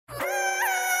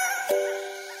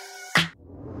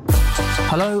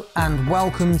Hello and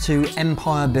welcome to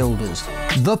Empire Builders,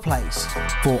 the place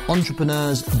for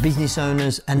entrepreneurs, business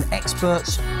owners and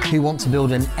experts who want to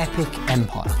build an epic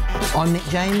empire. I'm Nick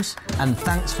James and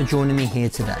thanks for joining me here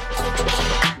today.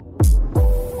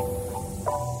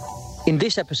 In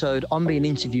this episode, I'm being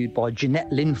interviewed by Jeanette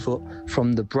Linfoot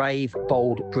from the Brave,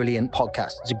 Bold, Brilliant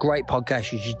podcast. It's a great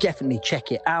podcast. You should definitely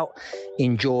check it out.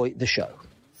 Enjoy the show.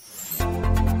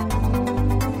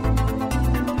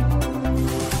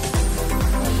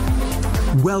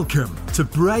 Welcome to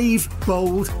Brave,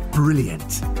 Bold,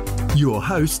 Brilliant. Your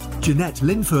host, Jeanette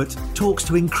Linfoot, talks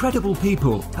to incredible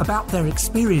people about their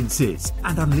experiences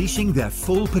and unleashing their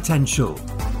full potential.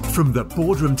 From the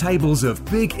boardroom tables of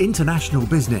big international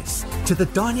business to the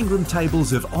dining room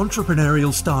tables of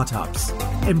entrepreneurial startups,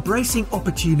 embracing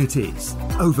opportunities,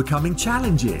 overcoming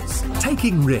challenges,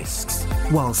 taking risks,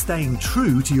 while staying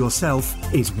true to yourself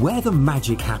is where the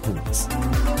magic happens.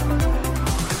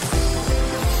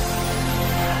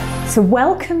 So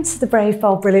welcome to the Brave,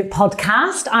 Bold, Brilliant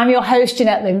podcast. I'm your host,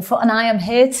 Jeanette Linfoot, and I am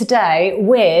here today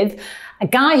with a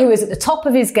guy who is at the top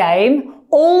of his game,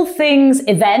 all things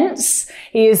events.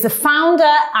 He is the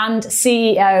founder and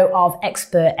CEO of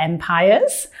Expert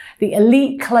Empires, the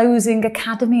Elite Closing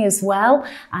Academy as well,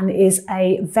 and is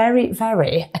a very,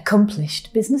 very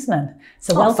accomplished businessman.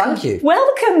 So welcome. Thank you.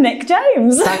 Welcome, Nick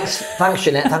James. Thanks,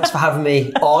 Jeanette. Thanks for having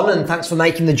me on and thanks for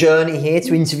making the journey here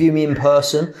to interview me in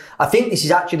person. I think this is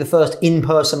actually the first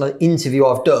in-person interview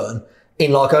I've done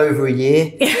in like over a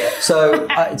year. So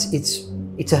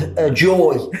it's a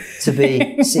joy to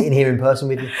be sitting here in person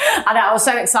with you. And I was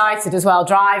so excited as well,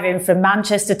 driving from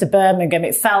Manchester to Birmingham.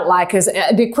 It felt like as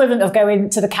the equivalent of going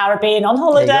to the Caribbean on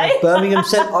holiday. Birmingham,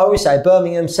 I always say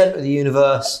Birmingham, centre of the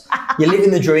universe. You're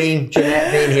living the dream,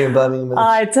 Jeanette, being here in Birmingham with us.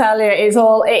 I tell you, it is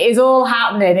all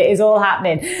happening. It is all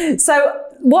happening. So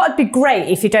what would be great,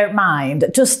 if you don't mind,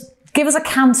 just give us a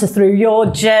canter through your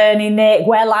journey, Nick,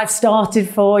 where life started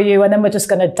for you, and then we're just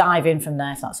going to dive in from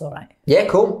there, if that's all right. Yeah,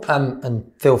 cool.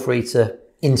 And feel free to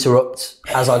interrupt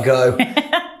as I go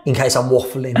in case I'm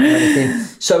waffling or anything.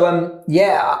 So,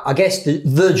 I guess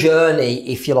the journey,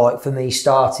 if you like, for me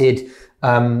started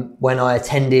when I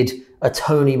attended a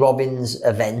Tony Robbins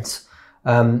event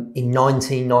in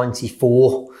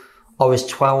 1994. I was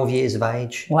 12 years of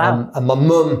age. Wow. And my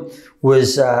mum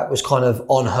was kind of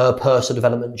on her personal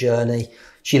development journey.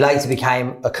 She later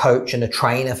became a coach and a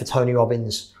trainer for Tony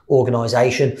Robbins'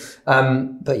 organisation.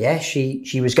 But yeah,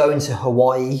 she was going to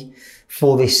Hawaii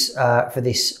for this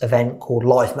event called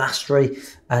Life Mastery.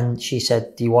 And she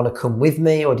said, do you want to come with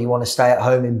me or do you want to stay at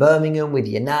home in Birmingham with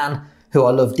your nan, who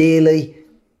I love dearly?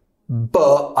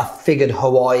 But I figured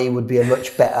Hawaii would be a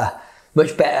much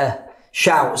better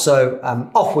shout. So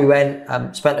off we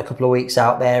went, spent a couple of weeks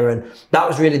out there, and that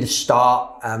was really the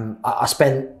start. I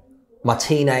spent my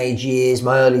teenage years,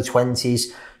 my early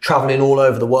 20s, traveling all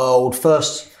over the world.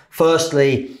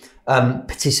 Firstly,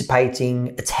 participating,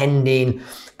 attending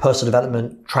personal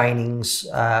development trainings,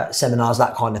 seminars,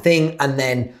 that kind of thing. And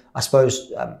then I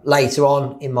suppose later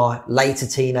on in my later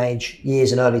teenage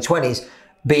years and early 20s,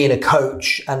 being a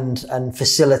coach and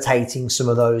facilitating some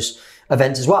of those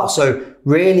events as well. So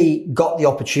really got the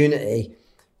opportunity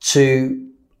to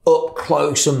up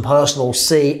close and personal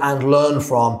see and learn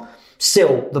from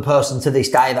still the person to this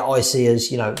day that I see as,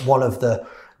 you know, one of the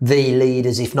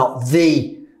leaders, if not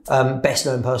the best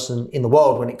known person in the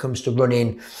world when it comes to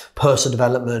running personal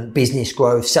development, business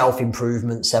growth,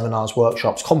 self-improvement, seminars,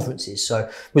 workshops, conferences. So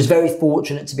was very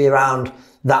fortunate to be around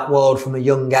that world from a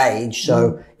young age.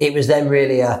 So it was then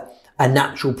really a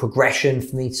natural progression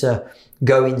for me to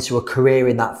go into a career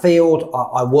in that field.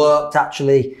 I worked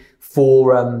actually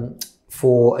for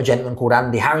a gentleman called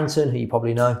Andy Harrington, who you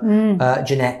probably know,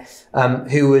 Jeanette,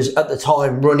 who was at the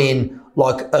time running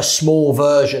like a small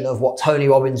version of what Tony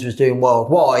Robbins was doing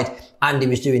worldwide, Andy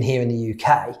was doing here in the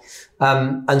UK.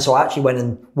 And so I actually went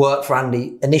and worked for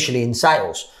Andy initially in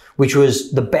sales, which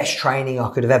was the best training I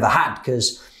could have ever had,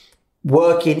 because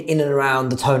working in and around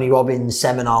the Tony Robbins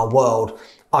seminar world,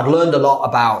 I'd learned a lot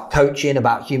about coaching,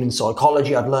 about human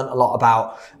psychology. I'd learned a lot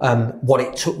about what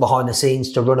it took behind the scenes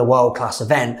to run a world-class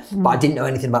event, but I didn't know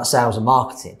anything about sales and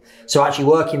marketing. So actually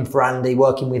working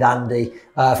with Andy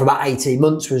for about 18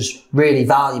 months was really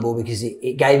valuable, because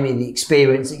it gave me the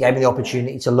experience, it gave me the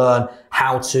opportunity to learn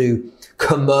how to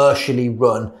commercially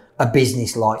run a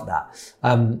business like that.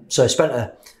 So I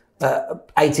spent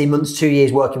 18 months, 2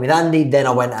 years working with Andy. Then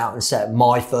I went out and set up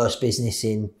my first business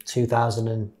in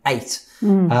 2008.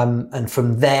 And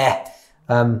from there,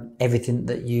 everything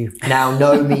that you now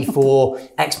know me for,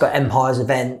 Expert Empires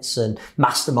events and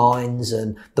masterminds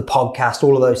and the podcast,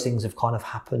 all of those things have kind of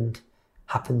happened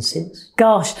happened since.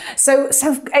 Gosh, so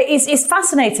it's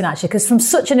fascinating actually, because from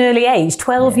such an early age,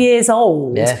 12 years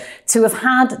old, to have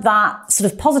had that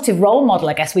sort of positive role model,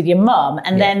 I guess, with your mum,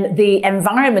 and then the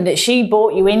environment that she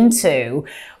brought you into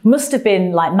must have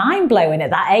been like mind blowing at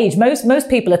that age. Most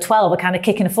people at 12 are kind of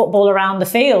kicking a football around the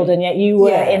field, and yet you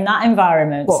were in that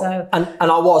environment. Well, so and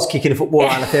I was kicking a football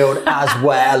around the field as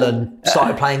well, and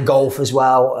started playing golf as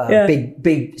well.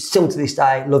 Big, still to this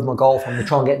day, love my golf. I'm going to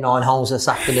try and get 9 holes this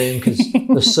afternoon because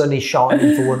the sun is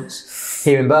shining for once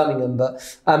here in Birmingham. But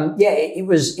it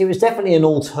was definitely an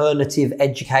alternative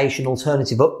education,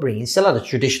 alternative upbringing. Still had a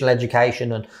traditional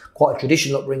education and quite a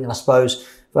traditional upbringing, I suppose,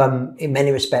 in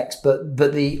many respects. But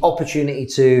the opportunity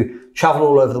to travel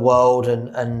all over the world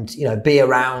and be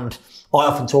around. I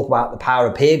often talk about the power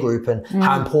of peer group and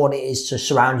how important it is to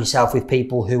surround yourself with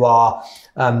people who are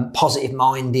positive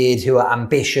minded, who are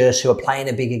ambitious, who are playing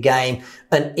a bigger game.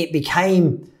 And it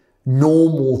became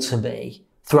normal to me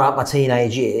throughout my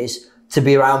teenage years to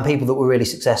be around people that were really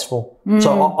successful.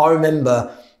 So I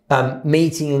remember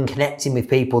meeting and connecting with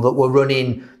people that were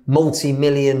running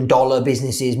multi-million-dollar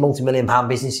businesses, multi-million-pound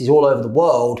businesses all over the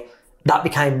world. That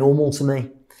became normal to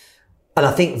me. And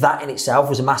I think that in itself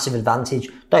was a massive advantage.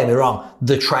 Don't get me wrong,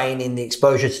 the training, the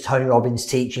exposure to Tony Robbins'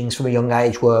 teachings from a young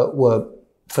age were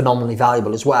phenomenally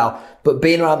valuable as well. But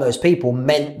being around those people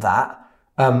meant that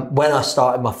when I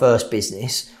started my first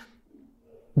business,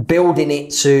 building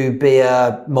it to be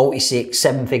a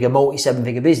multi-6,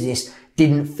 multi-7-figure business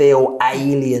didn't feel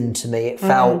alien to me. It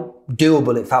felt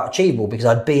doable. It felt achievable because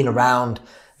I'd been around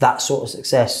that sort of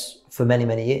success for many,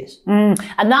 many years. And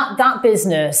that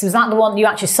business, was that the one you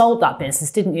actually sold that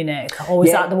business, didn't you, Nick? Or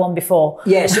was that the one before?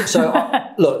 Yeah, so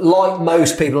look, like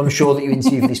most people I'm sure that you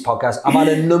interview for this podcast, I've had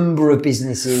a number of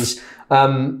businesses,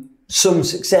 some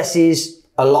successes,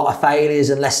 a lot of failures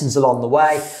and lessons along the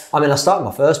way. I mean, I started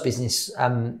my first business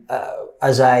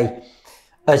as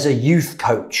a youth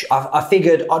coach. I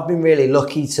figured I'd been really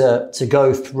lucky to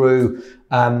go through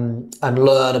and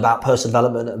learn about personal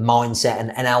development and mindset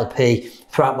and NLP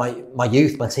throughout my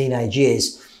youth, my teenage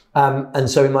years. And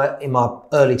so in my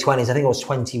early 20s, I think I was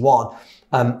 21,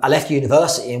 I left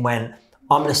university and went,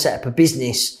 I'm going to set up a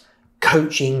business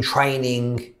coaching,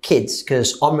 training kids,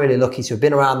 because I'm really lucky to have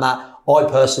been around that. I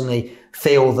personally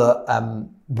feel that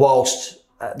whilst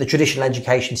the traditional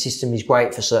education system is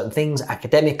great for certain things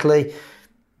academically,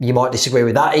 you might disagree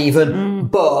with that even,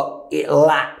 but it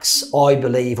lacks, I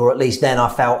believe, or at least then I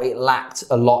felt it lacked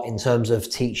a lot in terms of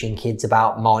teaching kids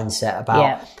about mindset,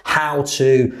 about how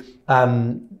to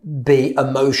be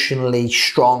emotionally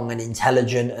strong and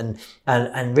intelligent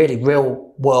and really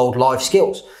real world life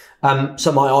skills.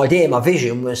 So my idea, my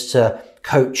vision was to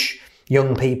coach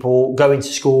young people, go into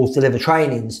schools, deliver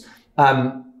trainings.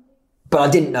 But I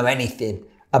didn't know anything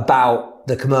about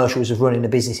the commercials of running a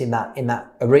business in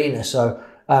that arena. So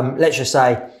let's just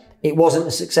say it wasn't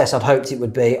the success I'd hoped it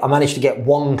would be. I managed to get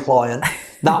one client.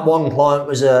 That one client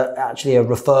was actually a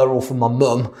referral from my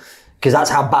mum, because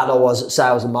that's how bad I was at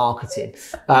sales and marketing.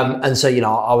 And so,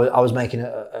 I was making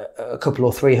a couple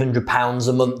or £300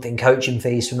 a month in coaching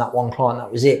fees from that one client.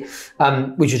 That was it.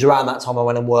 Which was around that time I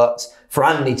went and worked for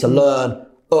Andy to learn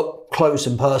up close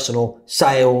and personal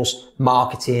sales,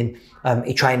 marketing.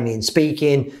 He trained me in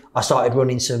speaking. I started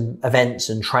running some events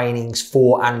and trainings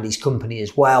for Andy's company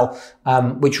as well,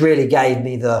 which really gave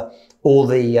me all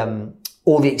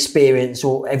the experience,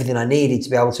 or everything I needed to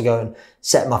be able to go and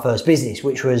set my first business,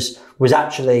 which was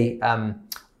actually,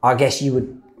 I guess you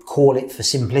would call it for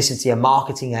simplicity, a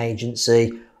marketing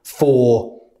agency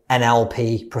for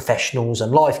NLP professionals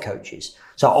and life coaches.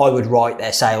 So I would write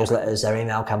their sales letters, their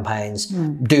email campaigns,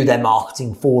 do their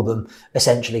marketing for them,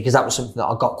 essentially, because that was something that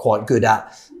I got quite good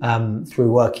at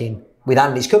through working with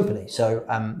Andy's company. So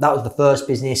that was the first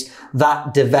business.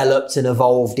 That developed and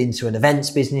evolved into an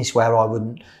events business where I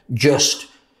wouldn't just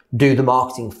do the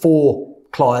marketing for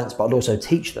clients, but I'd also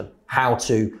teach them how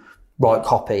to write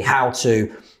copy, how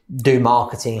to do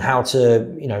marketing, how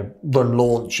to, run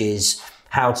launches,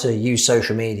 how to use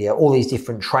social media, all these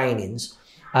different trainings.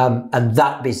 And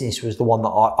that business was the one that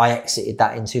I exited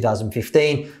that in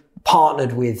 2015,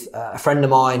 partnered with a friend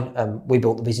of mine. We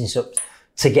built the business up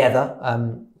together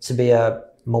to be a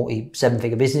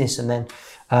multi-7-figure business, and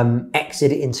then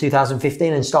exited in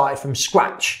 2015 and started from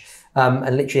scratch,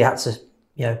 and literally had to,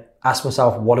 ask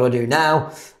myself, what do I do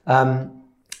now?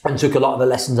 And took a lot of the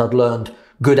lessons I'd learned,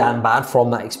 good and bad,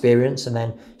 from that experience, and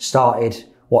then started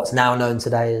what's now known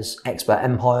today as Expert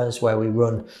Empires, where we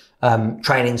run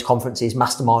trainings, conferences,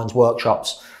 masterminds,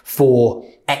 workshops for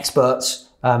experts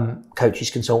coaches,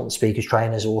 consultants, speakers,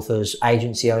 trainers, authors,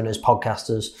 agency owners,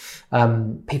 podcasters,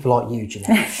 people like you,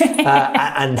 Jeanette,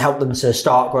 and help them to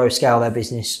start, grow, scale their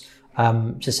business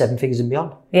to 7 figures and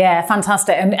beyond. Yeah,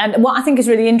 fantastic. And what I think is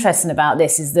really interesting about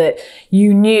this is that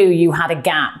you knew you had a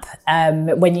gap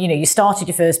when you started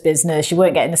your first business, you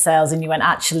weren't getting the sales, and you went,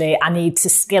 actually, I need to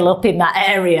skill up in that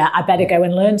area. I better go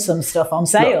and learn some stuff on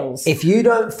sales. Look, if you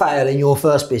don't fail in your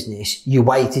first business, you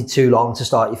waited too long to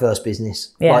start your first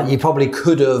business. Yeah. Like, you probably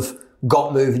could have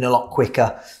got moving a lot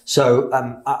quicker. So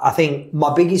I think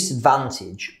my biggest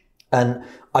advantage, and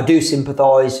I do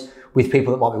sympathise with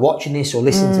people that might be watching this or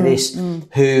listening to this,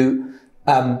 who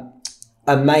are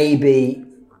maybe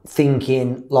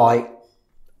thinking like,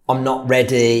 I'm not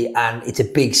ready and it's a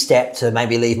big step to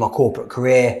maybe leave my corporate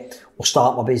career or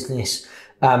start my business.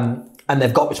 And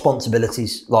they've got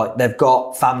responsibilities, like they've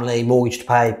got family, mortgage to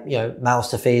pay, mouths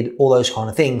to feed, all those kind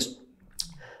of things.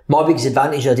 My biggest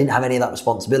advantage is I didn't have any of that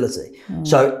responsibility.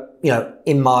 So,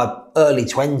 in my early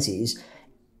 20s,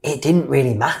 it didn't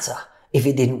really matter if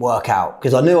it didn't work out,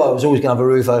 because I knew I was always going to have a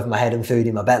roof over my head and food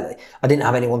in my belly. I didn't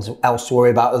have anyone else to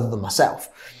worry about other than myself.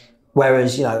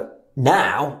 Whereas,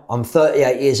 now I'm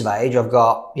 38 years of age. I've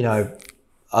got,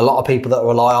 a lot of people that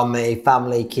rely on me,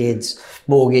 family, kids,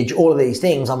 mortgage, all of these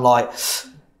things. I'm like,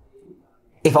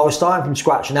 if I was starting from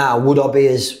scratch now, would I be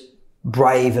as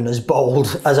brave and as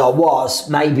bold as I was?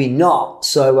 Maybe not.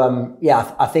 So,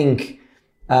 I think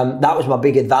that was my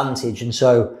big advantage. And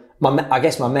so I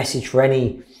guess my message for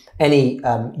any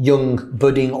young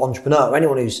budding entrepreneur, or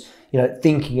anyone who's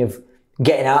thinking of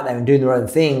getting out there and doing their own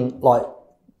thing, like,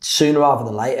 sooner rather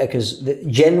than later, because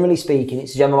generally speaking,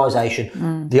 it's a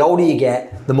generalization. The older you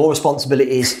get, the more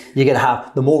responsibilities you're going to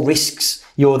have, the more risks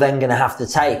you're then going to have to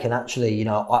take. And actually,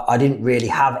 I didn't really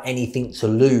have anything to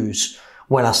lose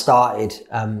when I started,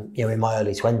 in my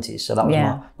early 20s. So that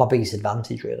was my biggest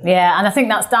advantage, really. Yeah, and I think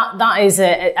that is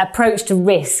a approach to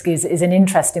risk is an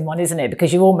interesting one, isn't it?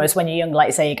 Because you almost, when you're young, like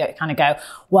you say, you go,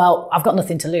 well, I've got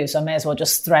nothing to lose, so I may as well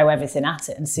just throw everything at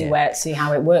it and see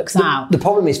how it works out. The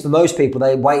problem is, for most people,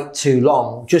 they wait too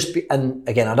long. And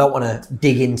again, I don't want to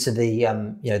dig into the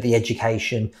the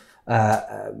education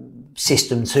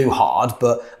system too hard,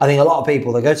 but I think a lot of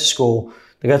people, they go to school,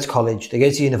 they go to college, they go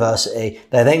to university,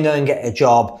 they then go and get a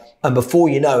job, and before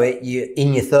you know it, you're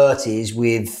in your 30s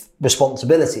with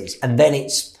responsibilities. And then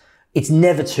it's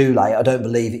never too late. I don't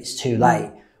believe it's too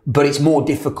late, but it's more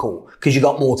difficult because you've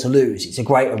got more to lose. It's a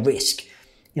greater risk.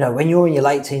 When you're in your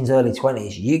late teens, early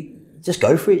 20s, you just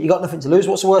go for it. You got nothing to lose.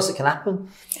 What's the worst that can happen?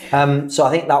 So I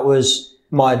think that was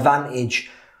my advantage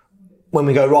when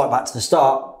we go right back to the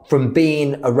start, from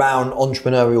being around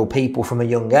entrepreneurial people from a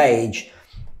young age.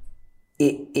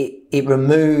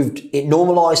 It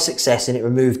normalized success and it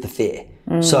removed the fear.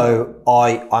 So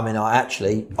I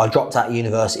dropped out of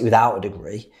university without a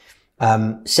degree,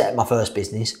 set up my first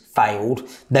business, failed,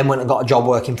 then went and got a job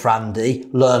working for Andy,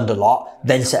 learned a lot,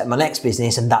 then set up my next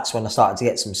business, and that's when I started to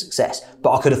get some success.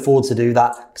 But I could afford to do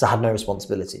that because I had no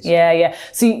responsibilities. Yeah.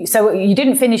 So you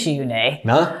didn't finish uni?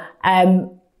 No.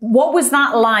 What was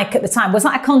that like at the time? Was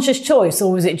that a conscious choice,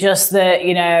 or was it just that,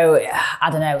 I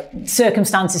don't know,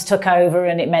 circumstances took over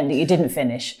and it meant that you didn't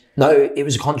finish? No, it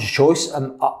was a conscious choice.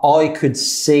 I could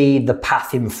see the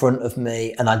path in front of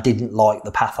me and I didn't like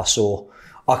the path I saw.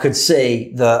 I could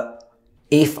see that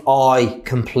if I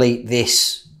complete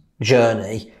this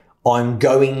journey, I'm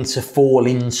going to fall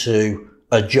into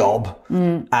a job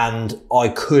and I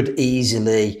could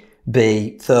easily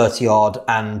be 30 odd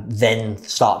and then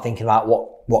start thinking about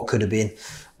what could have been.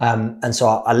 And so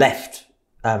I left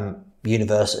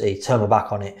university, turned my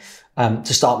back on it,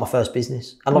 to start my first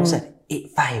business. And like I said, it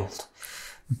failed.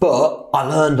 But I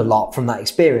learned a lot from that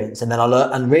experience. And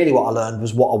then really what I learned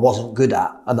was what I wasn't good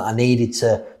at, and that I needed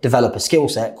to develop a skill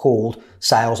set called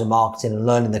sales and marketing and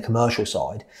learning the commercial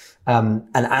side. And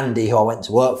Andy, who I went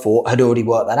to work for, had already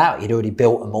worked that out. He'd already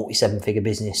built a multi-7-figure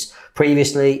business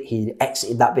previously. He'd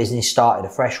exited that business, started a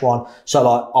fresh one. So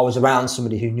I was around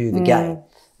somebody who knew the game.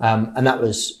 And that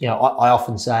was, I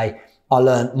often say I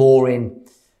learned more in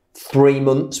 3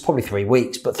 months, probably 3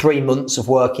 weeks, but 3 months of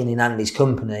working in Andy's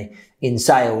company in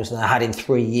sales than I had in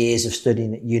 3 years of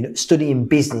studying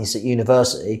business at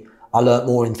university. I learnt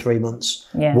more in 3 months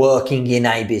working in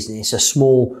a business, a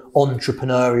small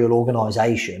entrepreneurial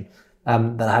organisation,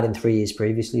 than I had in 3 years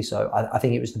previously. So I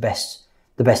think it was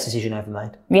the the best decision I ever made.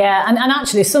 Yeah, and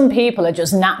actually some people are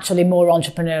just naturally more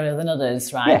entrepreneurial than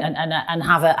others, right? Yeah. And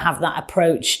have that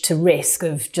approach to risk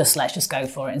of let's just go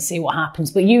for it and see what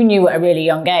happens. But you knew at a really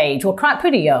young age, well, quite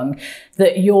pretty young,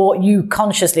 that you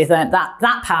consciously thought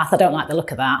that path, I don't like the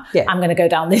look of that. Yeah. I'm going to go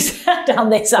down this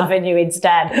avenue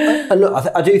instead. And look,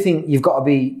 I do think you've got to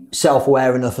be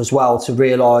self-aware enough as well to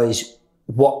realise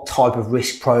what type of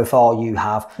risk profile you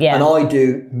have. Yeah. And I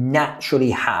do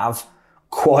naturally have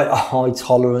quite a high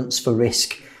tolerance for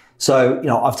risk. So,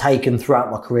 I've taken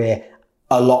throughout my career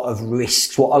a lot of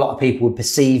risks, what a lot of people would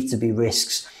perceive to be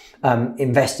risks,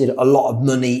 invested a lot of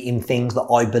money in things that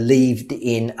I believed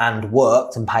in and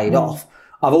worked and paid off.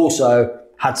 I've also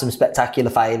had some spectacular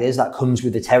failures. That comes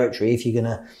with the territory if you're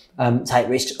going to take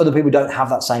risks. Other people don't have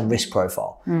that same risk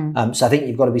profile. So I think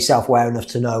you've got to be self-aware enough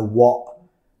to know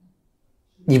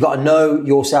you've got to know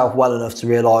yourself well enough to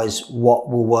realise what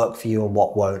will work for you and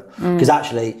what won't. Because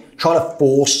actually, trying to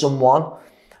force someone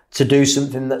to do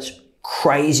something that's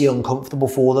crazy uncomfortable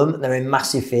for them, and they're in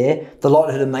massive fear, the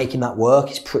likelihood of making that work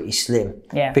is pretty slim.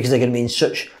 Yeah. Because they're going to be in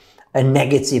such a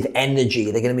negative energy.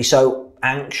 They're going to be so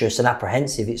anxious and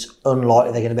apprehensive, it's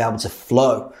unlikely they're going to be able to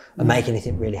flow and make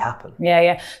anything really happen.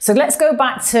 Yeah. So let's go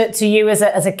back to you as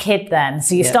a kid then.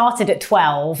 So you started at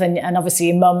 12 and obviously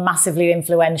your mum massively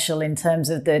influential in terms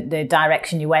of the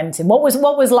direction you went in. What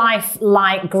was life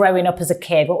like growing up as a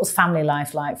kid? What was family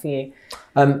life like for you?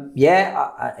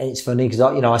 It's funny because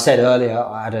I said earlier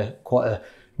I had quite a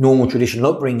normal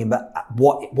traditional upbringing, but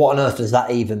what on earth does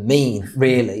that even mean,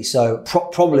 really? So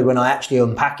probably when I actually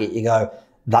unpack it, you go,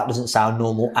 that doesn't sound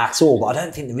normal at all, but I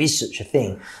don't think there is such a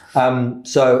thing.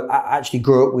 So I actually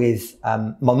grew up with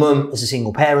my mum as a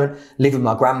single parent, lived with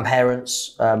my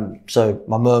grandparents. So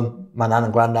my mum, my nan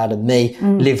and granddad and me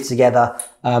lived together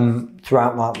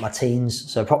throughout my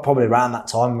teens. So probably around that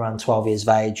time, around 12 years of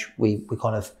age, we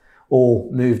kind of all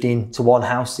moved into one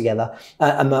house together.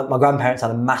 And my grandparents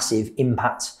had a massive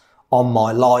impact on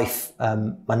my life.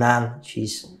 My nan,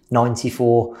 she's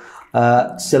 94,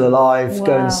 still alive, Wow.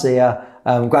 Go and see her.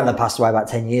 Granddad passed away about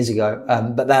 10 years ago,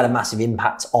 but they had a massive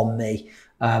impact on me.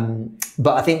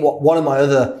 But I think one of my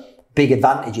other big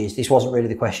advantages, this wasn't really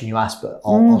the question you asked, but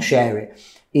I'll share it,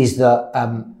 is that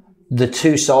the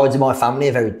two sides of my family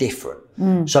are very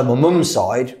different. So my mum's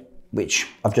side, which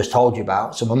I've just told you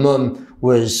about, so my mum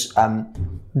was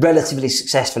relatively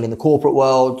successful in the corporate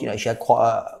world. She had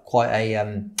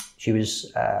she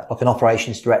was like an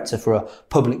operations director for a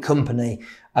public company.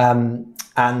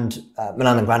 And my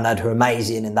nan and granddad who are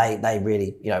amazing, and they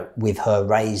really, with her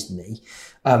raised me.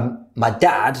 My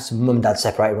dad, so mum and dad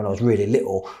separated when I was really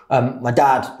little. My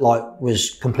dad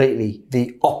was completely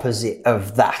the opposite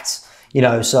of that,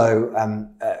 so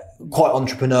quite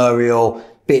entrepreneurial,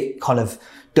 bit kind of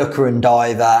ducker and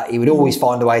diver. He would always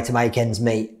find a way to make ends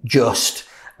meet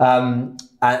and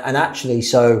actually,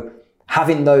 so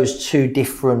having those two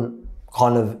different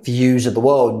kind of views of the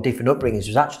world and different upbringings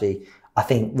was actually, I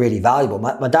think, really valuable.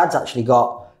 My dad's actually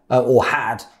got, or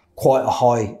had, quite a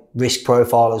high risk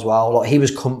profile as well. Like, he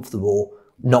was comfortable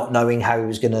not knowing how he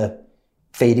was going to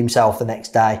feed himself the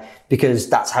next day, because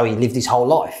that's how he lived his whole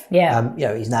life.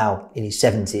 Yeah. He's now in his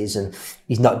 70s and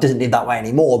doesn't live that way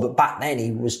anymore. But back then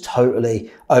he was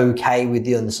totally okay with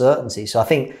the uncertainty. So I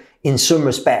think in some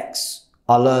respects,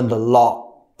 I learned a lot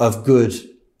of good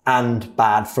and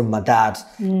bad from my dad,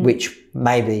 which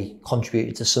maybe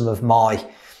contributed to some of my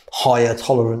higher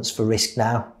tolerance for risk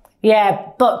now. Yeah,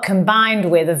 but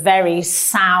combined with a very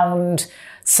sound,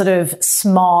 sort of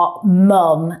smart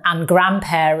mum and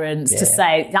grandparents to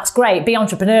say, that's great, be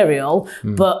entrepreneurial,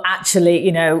 but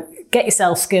actually, get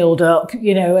yourself skilled up,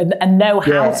 and know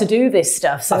how to do this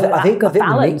stuff. So I think good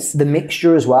balance. The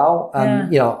mixture as well.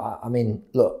 I mean,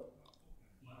 look,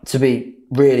 to be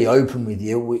really open with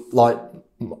you,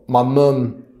 my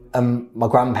mum and my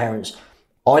grandparents,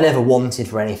 I never wanted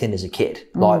for anything as a kid.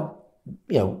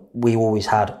 We always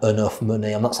had enough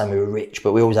money. I'm not saying we were rich,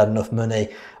 but we always had enough money.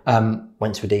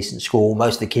 Went to a decent school.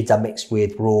 Most of the kids I mixed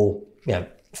with were all,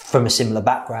 from a similar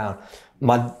background.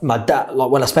 My dad,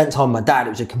 when I spent time with my dad,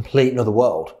 it was a complete other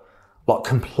world. But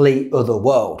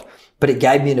it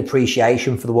gave me an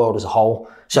appreciation for the world as a whole.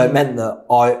 So it meant that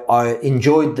I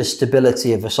enjoyed the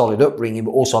stability of a solid upbringing,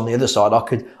 but also on the other side,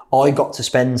 I got to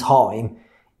spend time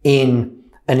in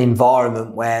an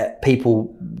environment where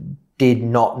people did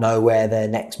not know where their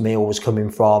next meal was coming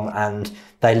from, and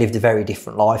they lived a very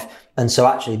different life. And so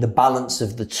actually the balance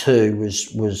of the two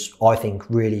was I think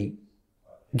really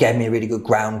gave me a really good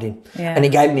grounding. Yeah. And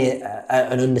it gave me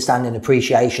an understanding,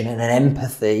 appreciation and an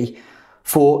empathy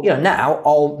for, now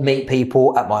I'll meet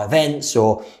people at my events,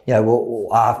 or,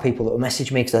 I have people that will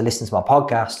message me because they listen to my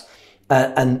podcast,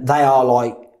 and they are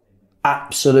like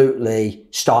absolutely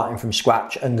starting from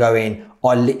scratch and going,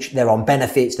 they're on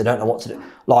benefits, they don't know what to do.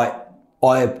 Like,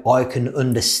 I can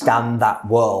understand that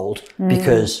world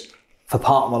because for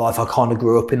part of my life, I kind of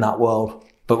grew up in that world,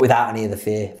 but without any of the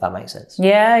fear, if that makes sense.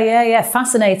 Yeah.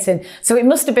 Fascinating. So it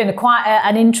must have been quite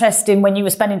an interesting when you were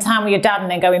spending time with your dad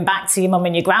and then going back to your mum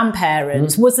and your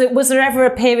grandparents. Was there ever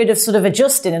a period of sort of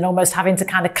adjusting and almost having to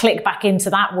kind of click back into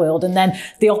that world, and then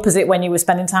the opposite when you were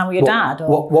spending time with your dad?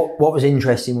 Or? What was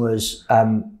interesting was I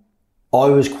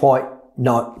was quite,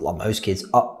 not like most kids,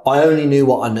 I only knew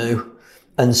what I knew.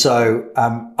 And so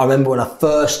I remember when I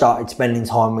first started spending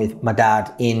time with my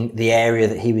dad in the area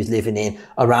that he was living in,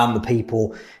 around the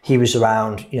people he was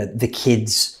around, the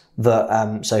kids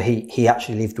that, so he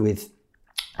actually lived with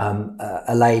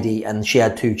a lady and she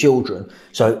had 2 children.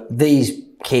 So these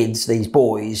kids, these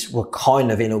boys were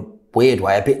kind of, in a weird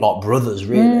way, a bit like brothers,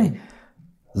 really.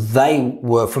 They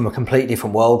were from a completely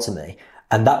different world to me.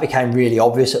 And that became really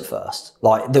obvious at first.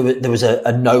 Like there was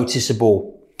a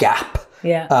noticeable gap.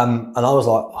 Yeah. And I was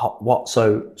like, what?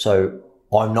 So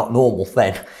I'm not normal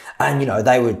then. And,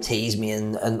 they would tease me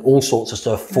and all sorts of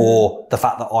stuff for the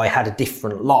fact that I had a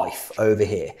different life over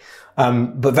here.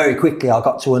 But very quickly I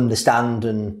got to understand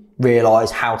and realise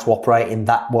how to operate in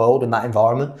that world and that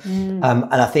environment.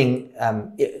 And I think,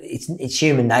 it's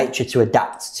human nature to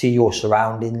adapt to your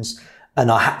surroundings. And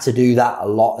I had to do that a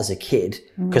lot as a kid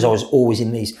because I was always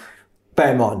in these,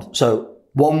 bear in mind. So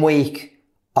one week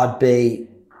I'd be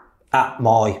at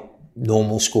my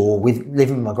normal school living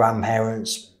with my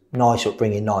grandparents, nice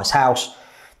upbringing, nice house.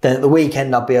 Then at the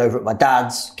weekend, I'd be over at my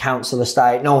dad's council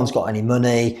estate. No one's got any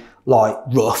money, like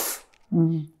rough.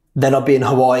 Then I'd be in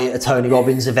Hawaii at a Tony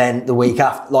Robbins event the week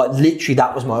after. Like literally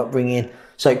that was my upbringing.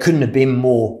 So it couldn't have been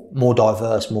more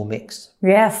diverse, more mixed.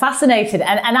 Yeah, fascinating.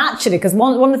 And actually, because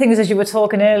one of the things as you were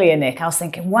talking earlier, Nick, I was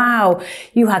thinking, wow,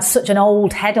 you had such an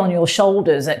old head on your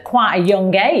shoulders at quite a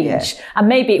young age. Yeah. And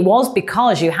maybe it was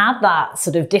because you had that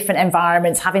sort of different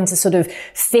environments, having to sort of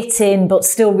fit in, but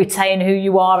still retain who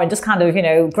you are and just kind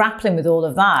of, grappling with all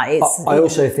of that. I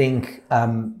also think,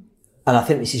 and I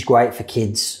think this is great for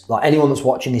kids, like anyone that's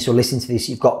watching this or listening to this,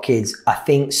 you've got kids. I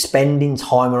think spending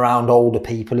time around older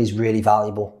people is really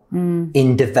valuable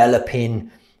in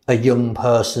developing a young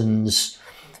person's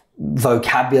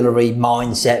vocabulary,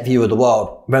 mindset, view of the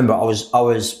world. Remember, I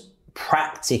was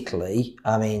practically,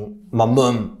 my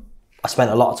mum, I spent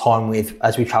a lot of time with,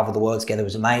 as we travelled the world together,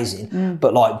 was amazing.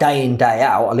 But like day in, day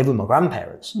out, I live with my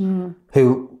grandparents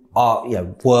who are,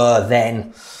 were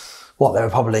then, they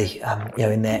were probably,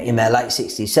 in their late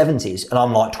 60s, 70s, and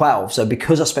I'm like 12. So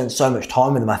because I spent so much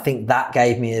time with them, I think that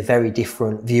gave me a very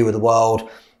different view of the world.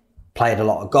 Played a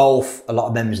lot of golf. A lot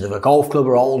of members of the golf club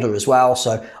are older as well.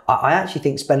 So I actually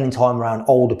think spending time around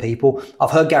older people, I've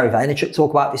heard Gary Vaynerchuk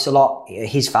talk about this a lot.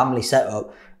 His family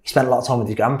setup, he spent a lot of time with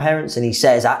his grandparents, and he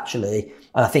says actually,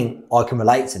 and I think I can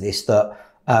relate to this, that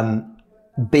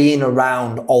being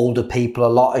around older people a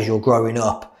lot as you're growing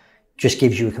up just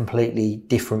gives you a completely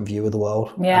different view of the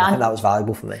world. Yeah, and I think that was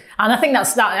valuable for me. And I think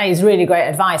that is really great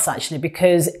advice, actually,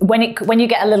 because when you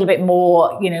get a little bit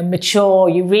more, mature,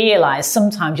 you realise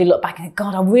sometimes you look back and think,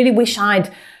 God, I really wish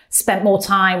I'd spent more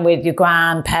time with your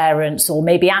grandparents, or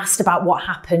maybe asked about what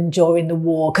happened during the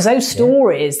war, because those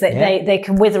stories they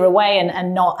can wither away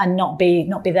and not be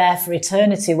there for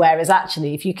eternity. Whereas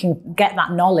actually, if you can get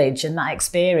that knowledge and that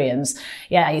experience,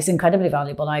 it's incredibly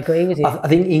valuable. I agree with you. I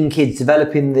think in kids,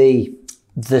 developing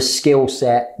the skill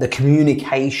set, the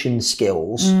communication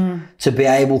skills to be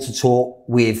able to talk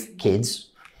with kids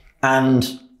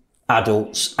and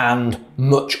adults and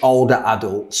much older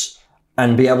adults,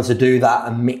 and be able to do that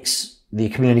and mix the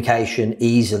communication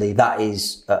easily, that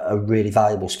is a really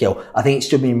valuable skill. I think it's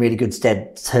stood me in really good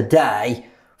stead today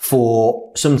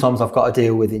for sometimes I've got to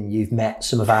deal with, and you've met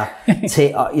some of our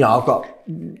team, I've got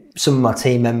some of my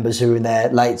team members who are in their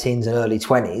late teens and early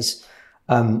 20s.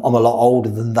 I'm a lot older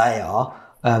than they are.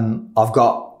 I've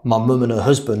got my mum and her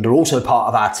husband are also part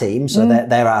of our team. So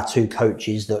they're our 2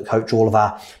 coaches that coach all of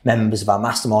our members of our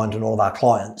mastermind and all of our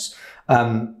clients.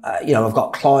 I've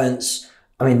got clients.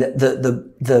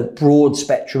 The broad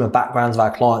spectrum of backgrounds of our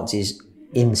clients is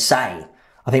insane.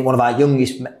 I think one of our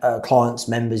youngest clients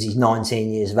members is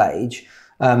 19 years of age.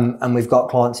 And we've got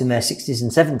clients in their 60s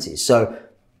and 70s. So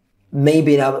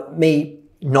me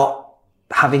not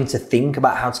having to think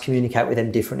about how to communicate with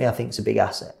them differently, I think is a big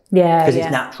asset. Yeah. Because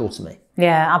it's natural to me.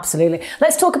 Yeah, absolutely.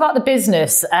 Let's talk about the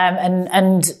business,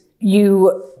 and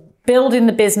you building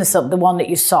the business up, the one that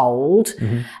you sold.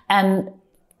 And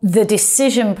the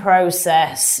decision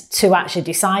process to actually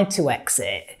decide to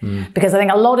exit. Because I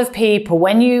think a lot of people,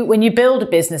 when you build a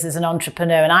business as an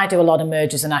entrepreneur, and I do a lot of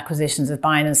mergers and acquisitions of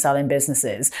buying and selling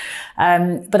businesses,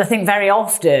 but I think very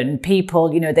often people,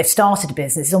 they've started a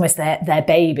business, it's almost their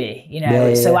baby,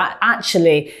 So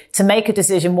actually to make a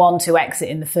decision, one, to exit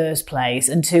in the first place,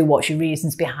 and two, what's your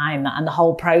reasons behind that and the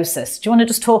whole process. Do you want to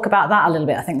just talk about that a little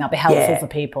bit? I think that'd be helpful for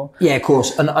people. Yeah, of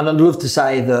course. And I'd love to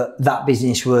say that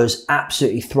business was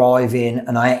absolutely thriving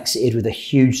and I exited with a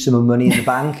huge sum of money in the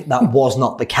bank. That was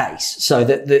not the case. So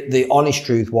the honest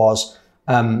truth was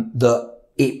that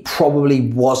it probably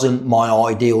wasn't my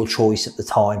ideal choice at the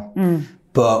time.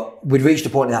 But we'd reached a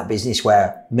point in that business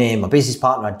where me and my business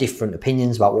partner had different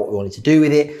opinions about what we wanted to do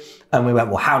with it. And we went,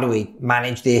 well, how do we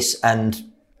manage this? And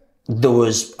there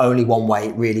was only one way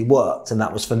it really worked, and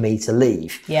that was for me to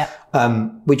leave. Yeah.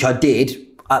 Which I did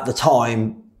at the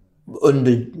time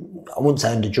I wouldn't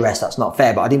say under duress, that's not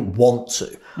fair, but I didn't want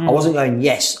to. I wasn't going,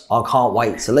 yes, I can't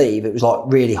wait to leave. It was like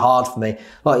really hard for me.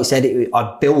 Like you said,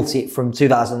 I built it from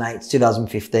 2008 to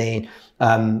 2015.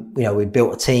 We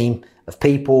built a team of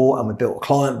people and we built a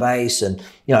client base and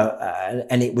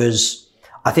it was,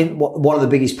 I think one of the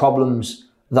biggest problems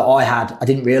that I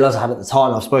didn't realize I had at the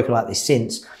time, I've spoken about this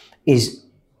since, is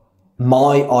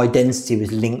my identity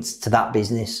was linked to that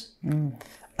business. And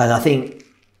I think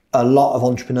a lot of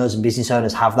entrepreneurs and business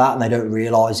owners have that and they don't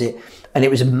realize it. And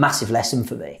it was a massive lesson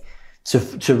for me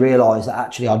to realize that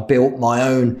actually I'd built my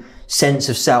own sense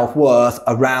of self-worth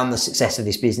around the success of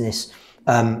this business.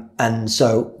 And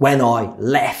so when I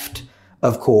left,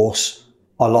 of course,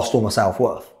 I lost all my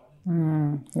self-worth.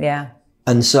 Yeah.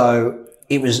 And so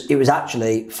it was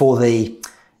actually, for the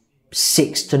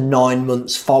 6 to 9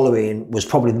 months following, was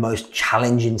probably the most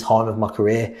challenging time of my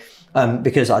career,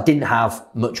 because I didn't have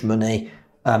much money.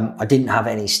 I didn't have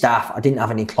any staff. I didn't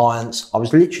have any clients. I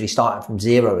was literally starting from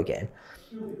zero again.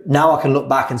 Now I can look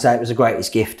back and say it was the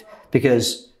greatest gift,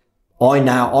 because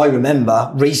I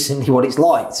remember recently what it's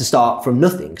like to start from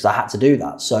nothing, because I had to do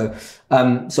that. So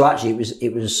actually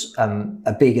it was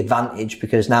a big advantage,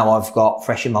 because now I've got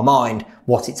fresh in my mind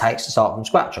what it takes to start from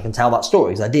scratch. I can tell that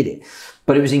story because I did it,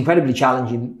 but it was incredibly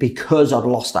challenging because I'd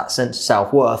lost that sense of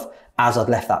self-worth as I'd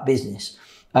left that business.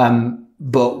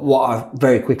 But what I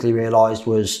very quickly realized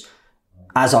was,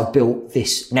 as I've built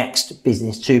this next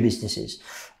business, 2 businesses,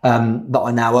 that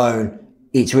I now own,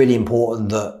 it's really important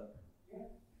that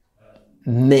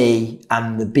me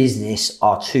and the business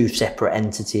are 2 separate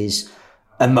entities.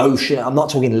 I'm not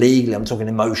talking legally, I'm talking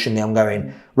emotionally. I'm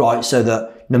going, right, so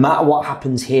that no matter what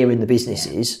happens here in the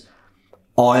businesses,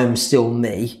 I am still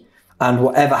me, and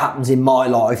whatever happens in my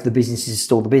life, the business is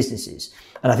still the businesses.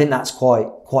 And I think that's quite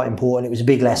important. It was a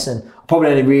big lesson. I probably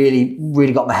only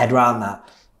really got my head around that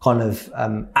kind of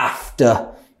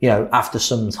after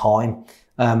some time.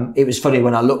 It was funny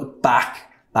when I looked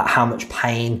back at how much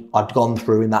pain I'd gone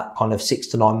through in that kind of 6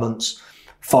 to 9 months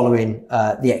following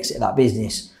the exit of that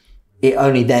business. It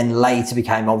only then later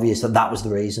became obvious that was the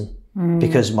reason,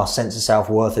 because my sense of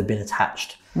self-worth had been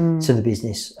attached to the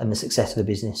business and the success of the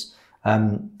business.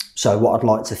 So what I'd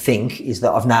like to think is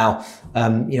that I've now,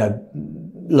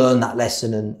 learned that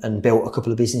lesson and built a couple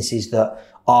of businesses that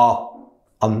are,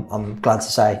 I'm glad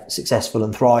to say, successful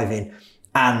and thriving.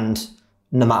 And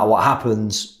no matter what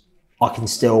happens, I can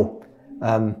still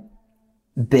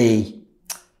be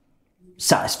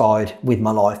satisfied with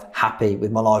my life, happy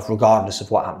with my life, regardless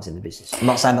of what happens in the business. I'm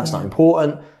not saying that's not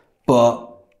important,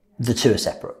 but the 2 are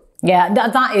separate. Yeah,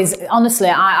 that is, honestly,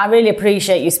 I really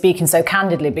appreciate you speaking so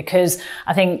candidly, because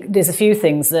I think there's a few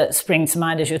things that spring to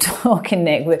mind as you're talking,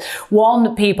 Nick.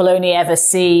 One, people only ever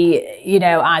see,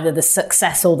 either the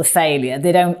success or the failure.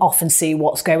 They don't often see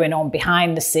what's going on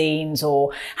behind the scenes,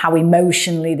 or how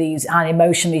emotionally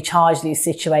charged these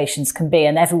situations can be.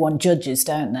 And everyone judges,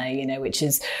 don't they? Which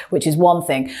is one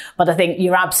thing. But I think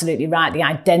you're absolutely right. The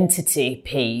identity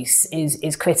piece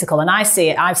is critical. And I've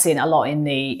seen it a lot in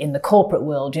the corporate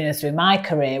world, through my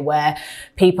career, where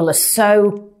people are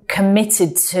so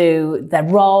committed to their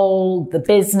role, the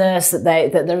business that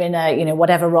they're in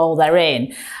whatever role they're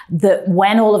in, that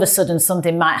when all of a sudden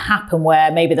something might happen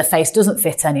where maybe the face doesn't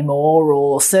fit anymore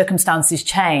or circumstances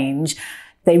change,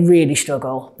 they really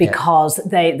struggle, because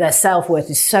their self-worth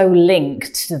is so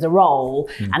linked to the role.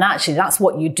 And actually that's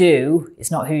what you do. It's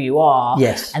not who you are.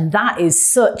 Yes. And that is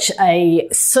such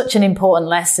an important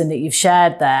lesson that you've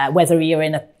shared there, whether you're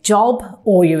in a job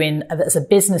or you're in as a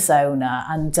business owner.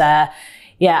 And,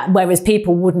 whereas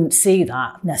people wouldn't see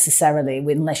that necessarily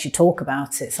unless you talk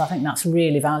about it. So I think that's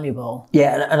really valuable.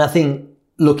 Yeah. And I think,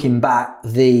 looking back,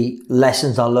 the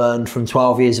lessons I learned from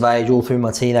 12 years of age, all through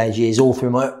my teenage years, all through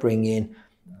my upbringing,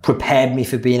 prepared me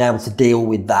for being able to deal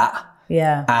with that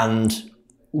and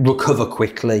recover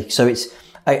quickly. So it's,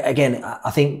 again,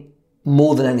 I think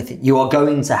more than anything, you are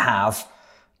going to have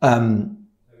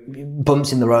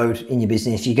bumps in the road in your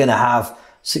business. You're going to have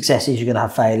successes, you're going to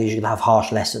have failures, you're going to have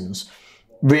harsh lessons.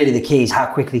 Really the key is how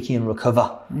quickly can you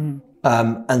recover.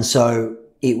 And so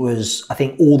it was, I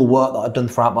think all the work that I'd done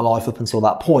throughout my life up until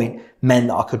that point meant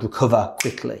that I could recover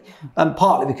quickly. And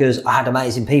partly because I had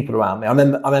amazing people around me. I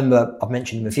remember I've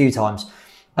mentioned them a few times,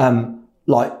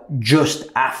 like just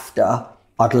after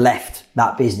I'd left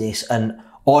that business and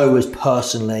I was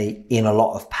personally in a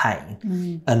lot of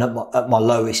pain and at my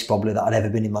lowest probably that I'd ever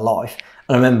been in my life.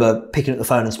 And I remember picking up the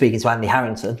phone and speaking to Andy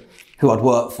Harrington, who I'd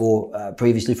worked for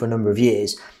previously for a number of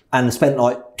years, and spent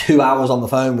like 2 hours on the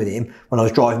phone with him when I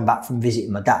was driving back from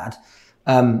visiting my dad.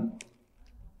 And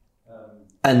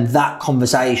that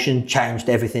conversation changed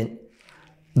everything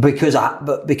because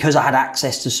I had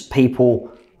access to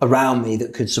people around me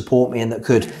that could support me and that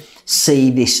could see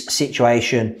this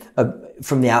situation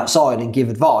from the outside and give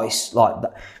advice. Like,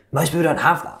 most people don't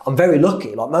have that. I'm very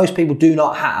lucky. Like, most people do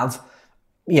not have,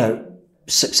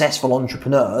 successful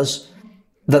entrepreneurs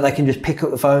that they can just pick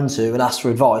up the phone to and ask for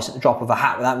advice at the drop of a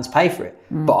hat without having to pay for it.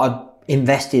 But I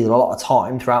invested a lot of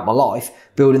time throughout my life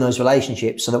building those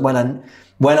relationships so that when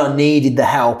I needed the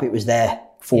help, it was there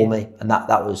for me. And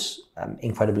that was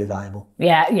incredibly valuable.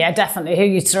 Yeah, definitely. Who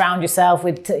you surround yourself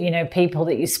with, people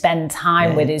that you spend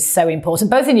time with is so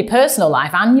important, both in your personal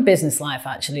life and your business life,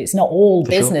 actually. It's not all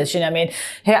business, sure.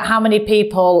 How many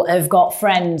people have got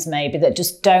friends maybe that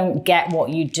just don't get what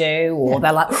you do, or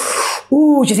they're like,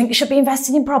 ooh, do you think you should be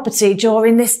investing in property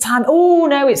during this time? Oh,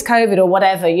 no, it's COVID or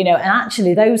whatever, and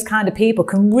actually those kind of people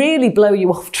can really blow you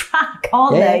off track,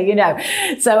 aren't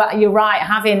they? So you're right,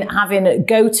 having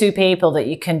go-to people that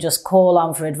you can just call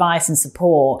on for advice and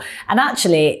support. And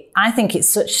actually, I think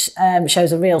it's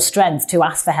shows a real strength to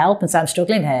ask for help and say, I'm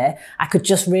struggling here. I could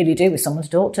just really do with someone to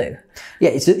talk to. Yeah,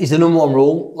 it's the number one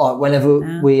rule. Like, whenever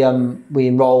we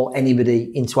enroll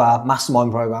anybody into our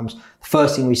mastermind programs, the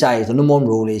first thing we say is the number one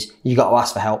rule is you got to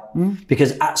ask for help.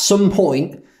 Because at some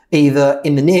point, either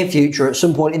in the near future, at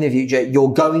some point in the future,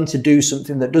 you're going to do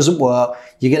something that doesn't work.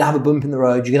 You're going to have a bump in the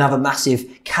road. You're going to have a massive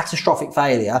catastrophic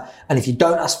failure. And if you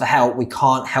don't ask for help, we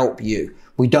can't help you.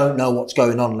 We don't know what's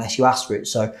going on unless you ask for it.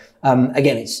 So,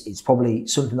 again, it's probably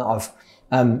something that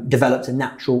I've developed a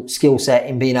natural skill set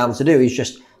in being able to do, is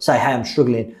just say, hey, I'm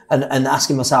struggling, and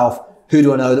asking myself, who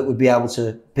do I know that would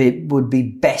be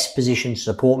best positioned to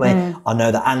support me? I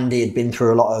know that Andy had been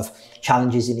through a lot of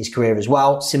challenges in his career as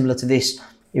well, similar to this.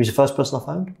 He was the first person I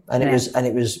phoned, and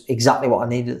it was exactly what I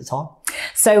needed at the time.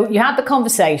 So you had the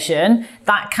conversation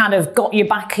that kind of got you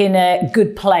back in a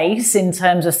good place in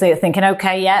terms of thinking,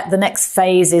 okay, the next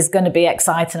phase is going to be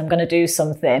exciting. I'm going to do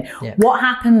something. Yeah. What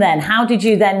happened then? How did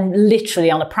you then literally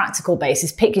on a practical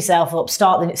basis pick yourself up,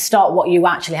 start what you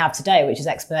actually have today, which is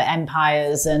Expert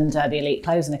Empires and the Elite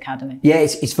Closing Academy? Yeah,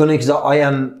 it's funny because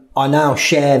I now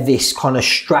share this kind of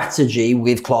strategy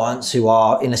with clients who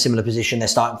are in a similar position. They're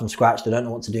starting from scratch. They don't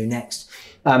know what to do next.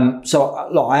 So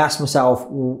look, I asked myself,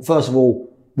 well, first of all,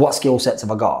 what skill sets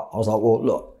have I got? I was like, well,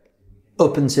 look,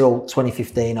 up until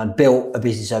 2015, I'd built a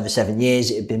business over 7 years.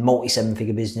 It had been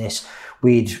multi-7-figure business.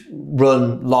 We'd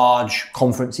run large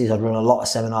conferences. I'd run a lot of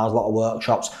seminars, a lot of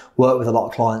workshops, work with a lot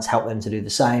of clients, help them to do the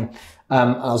same.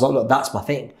 And I was like, look, that's my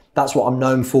thing. That's what I'm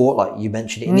known for. Like you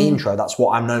mentioned it in the intro, that's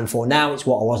what I'm known for now. It's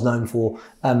what I was known for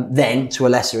then to a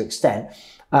lesser extent.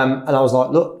 And I was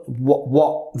like, look,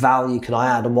 what value can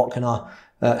I add and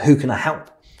who can I help?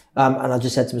 And I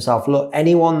just said to myself, look,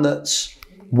 anyone that's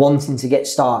wanting to get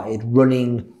started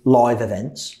running live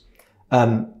events,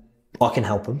 I can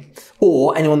help them.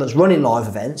 Or anyone that's running live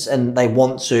events and they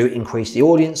want to increase the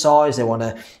audience size, they want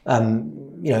to,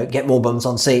 get more bums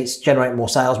on seats, generate more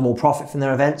sales, more profit from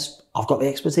their events, I've got the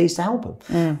expertise to help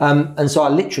them. And so I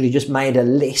literally just made a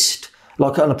list.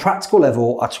 Like on a practical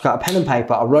level, I took out a pen and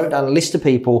paper, I wrote down a list of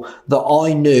people that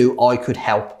I knew I could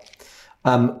help.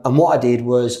 And what I did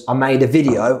was I made a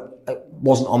video. It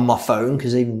wasn't on my phone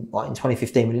because even like in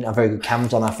 2015, we didn't have very good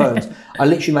cameras on our phones. I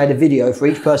literally made a video for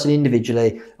each person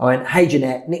individually. I went, hey,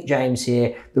 Jeanette, Nick James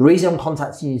here. The reason I'm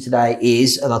contacting you today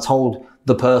is, and I told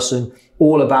the person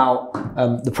all about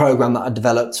the program that I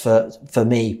developed for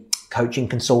me, coaching,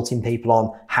 consulting people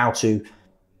on how to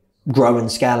grow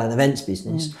and scale an events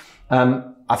business.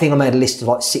 I think I made a list of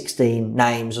like 16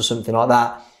 names or something like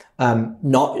that.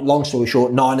 Not long story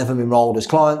short, 9 of them enrolled as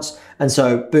clients. And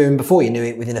so boom, before you knew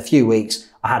it, within a few weeks,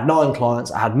 I had 9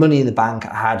 clients. I had money in the bank.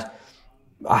 I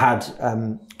had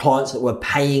clients that were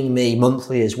paying me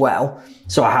monthly as well.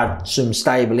 So I had some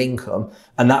stable income,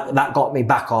 and that got me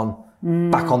back on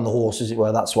back on the horse, as it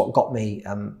were. That's what got me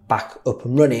back up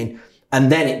and running.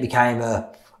 And then it became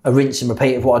a rinse and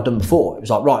repeat of what I'd done before. It was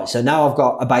like, right, so now I've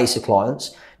got a base of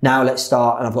clients. Now let's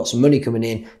start, and I've got some money coming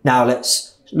in. Now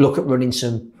let's look at running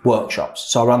some workshops.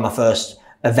 So I ran my first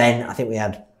event. I think we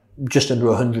had just under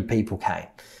 100 people came.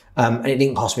 And it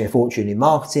didn't cost me a fortune in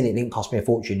marketing. It didn't cost me a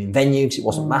fortune in venue because it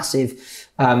wasn't massive.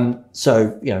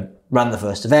 So, ran the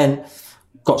first event,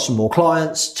 got some more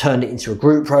clients, turned it into a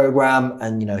group program.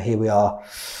 And, here we are,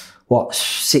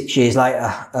 6 years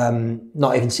later,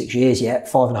 not even 6 years yet,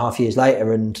 5.5 years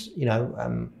later. And,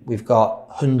 we've got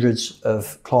hundreds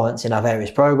of clients in our various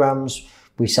programs.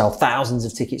 We sell thousands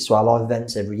of tickets to our live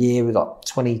events every year. We've got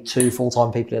 22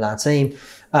 full-time people in our team.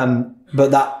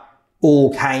 But that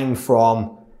all came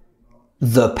from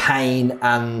the pain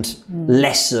and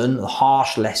the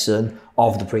harsh lesson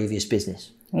of the previous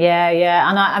business. Yeah.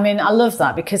 And I love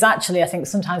that, because actually I think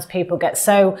sometimes people get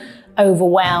so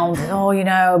overwhelmed with,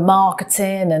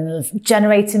 marketing and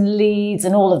generating leads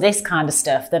and all of this kind of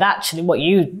stuff, that actually what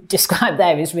you described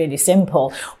there is really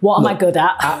simple. What am I good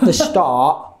at? At the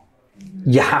start,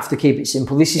 you have to keep it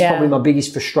simple. This is probably my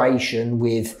biggest frustration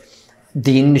with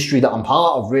the industry that I'm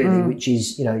part of, really, which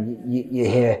is, you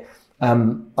hear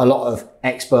a lot of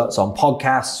experts on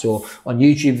podcasts or on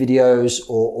YouTube videos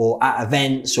or at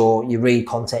events, or you read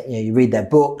content, you read their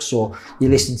books, or you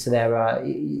listen to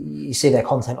you see their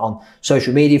content on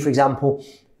social media, for example.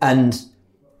 And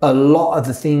a lot of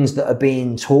the things that are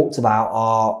being talked about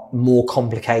are more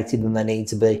complicated than they need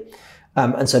to be.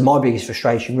 And so my biggest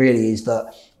frustration really is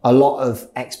that a lot of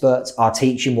experts are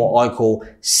teaching what I call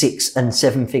 6 and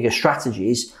 7 figure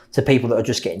strategies to people that are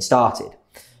just getting started.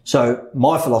 So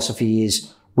my philosophy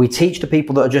is, we teach the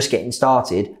people that are just getting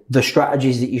started the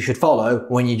strategies that you should follow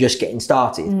when you're just getting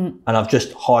started. And I've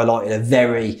just highlighted a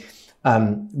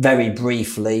very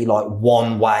briefly, like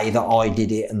one way that I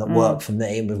did it and that worked for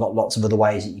me. And we've got lots of other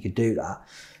ways that you could do that.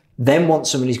 Then once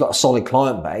somebody's got a solid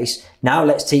client base, now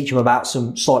let's teach them about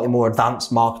some slightly more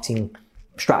advanced marketing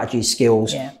strategies,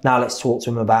 skills. Yeah. Now let's talk to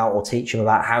them about, or teach them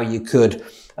about, how you could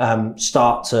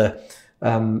start to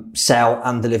sell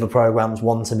and deliver programs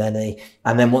one-to-many.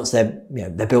 And then once they've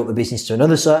built the business to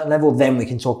another certain level, then we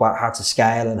can talk about how to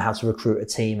scale and how to recruit a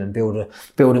team and build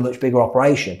a much bigger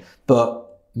operation.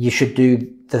 But you should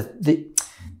do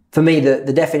for me,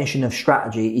 the definition of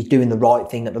strategy is doing the right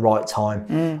thing at the right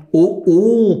time.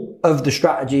 All of the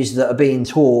strategies that are being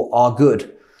taught are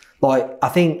good. Like, I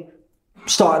think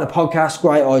starting a podcast,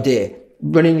 great idea.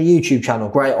 Running a YouTube channel,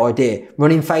 great idea.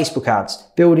 Running Facebook ads,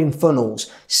 building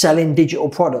funnels, selling digital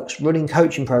products, running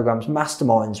coaching programs,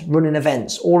 masterminds, running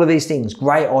events, all of these things,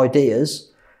 great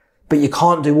ideas, but you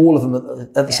can't do all of them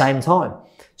at the same time.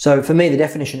 So for me, the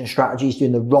definition of strategy is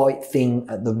doing the right thing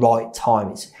at the right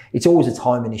time. It's always a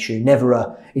timing issue.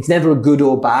 It's never a good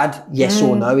or bad, yes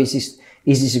or no. Is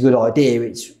this a good idea?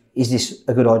 Is this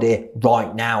a good idea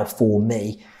right now for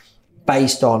me,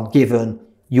 based on given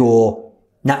your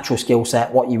natural skill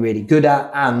set, what you're really good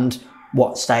at, and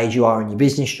what stage you are in your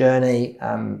business journey,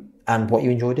 and what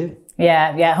you enjoy doing.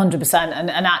 Yeah, 100%. And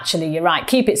actually, you're right.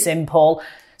 Keep it simple.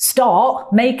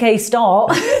 Make a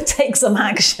start, take some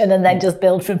action, and then just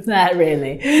build from there,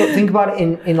 really. But think about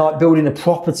it in like building a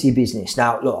property business.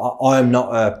 Now, look, I am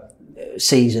not a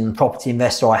seasoned property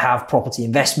investor. I have property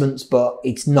investments, but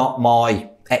it's not my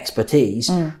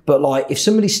expertise. But like, if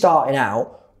somebody's starting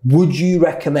out, would you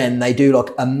recommend they do like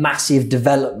a massive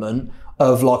development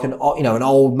of like an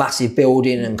old massive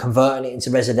building and converting it into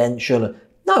residential?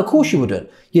 No, of course you wouldn't.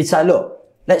 You'd say, look,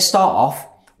 let's start off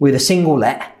with a single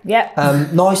let.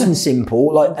 Nice and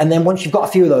simple. And then once you've got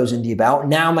a few of those under your belt,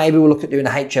 now maybe we'll look at doing a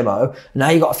HMO. Now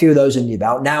you've got a few of those under your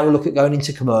belt. Now we'll look at going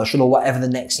into commercial or whatever the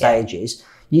next stage is.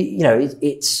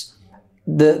 It's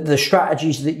the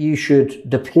strategies that you should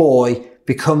deploy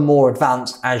become more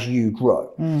advanced as you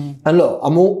grow. And look,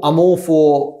 I'm all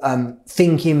for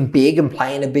thinking big and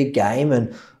playing a big game.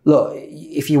 And look,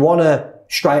 if you want to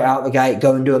straight out the gate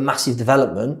go and do a massive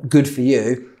development, good for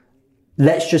you.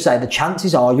 Let's just say the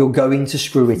chances are you're going to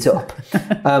screw it up.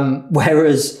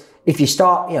 Whereas if you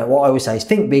start, what I always say is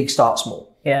think big, start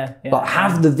small. But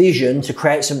have the vision to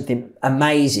create something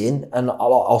amazing, and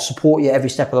I'll support you every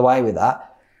step of the way with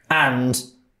that. And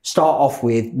start off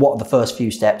with what are the first few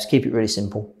steps. Keep it really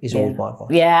simple is always my advice.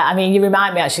 Yeah, I mean, you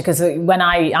remind me actually, because when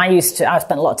I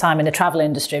spent a lot of time in the travel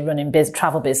industry running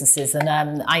travel businesses,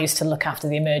 and I used to look after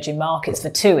the emerging markets for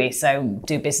TUI, so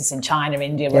do business in China,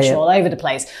 India, Russia, all over the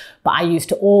place. But I used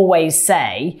to always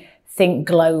say, think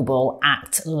global,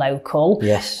 act local.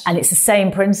 Yes. And it's the same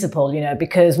principle,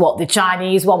 because what the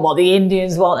Chinese want, what the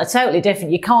Indians want are totally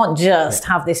different. You can't just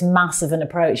have this massive an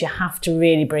approach. You have to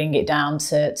really bring it down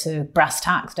to brass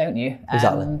tacks, don't you?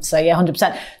 Exactly. So yeah,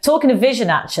 100%. Talking of vision,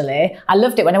 actually, I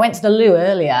loved it when I went to the loo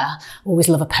earlier. Always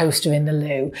love a poster in the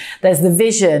loo. There's the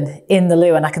vision in the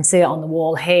loo, and I can see it on the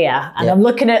wall here. And I'm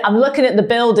looking at the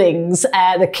buildings,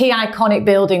 the key iconic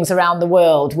buildings around the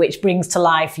world, which brings to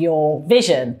life your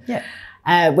vision. Yeah.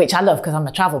 Which I love because I'm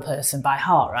a travel person by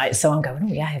heart, right? So I'm going,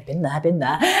 oh yeah, I've been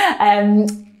there.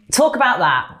 Talk about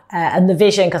that and the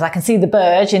vision, because I can see the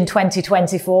Burj in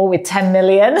 2024 with 10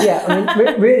 million. Yeah, I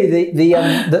mean, really,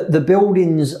 the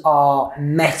buildings are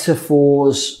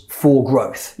metaphors for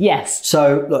growth. Yes.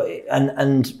 So, look,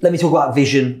 and let me talk about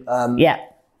vision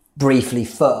briefly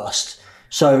first.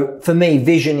 So, for me,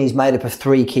 vision is made up of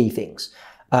three key things.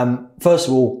 First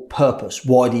of all, purpose.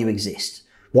 Why do you exist?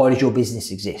 Why does your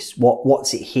business exist?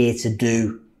 What's it here to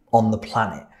do on the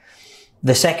planet?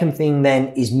 The second thing then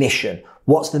is mission.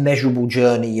 What's the measurable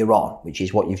journey you're on, which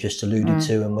is what you've just alluded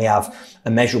to. And we have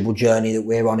a measurable journey that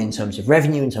we're on in terms of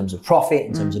revenue, in terms of profit,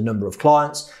 in terms of number of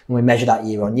clients. And we measure that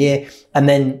year on year. And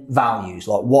then values,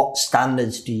 like what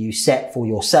standards do you set for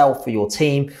yourself, for your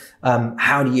team?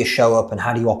 How do you show up and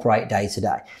how do you operate day to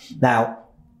day? Now,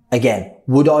 again,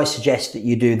 would I suggest that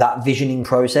you do that visioning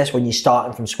process when you're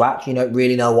starting from scratch? You don't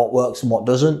really know what works and what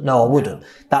doesn't? No, I wouldn't.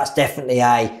 That's definitely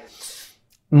a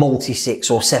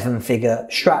multi-6 or 7-figure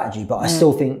strategy, but I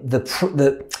still think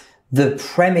the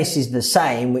premise is the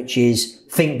same, which is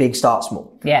think big, start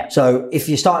small. Yeah. So if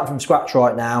you're starting from scratch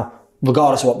right now,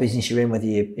 regardless of what business you're in, whether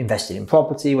you're invested in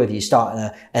property, whether you're starting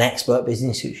an expert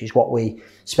business, which is what we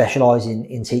specialize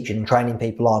in teaching and training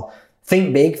people on,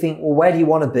 think big, think, well, where do you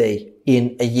want to be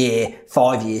in a year,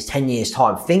 5 years, 10 years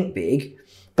time? Think big,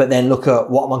 but then look at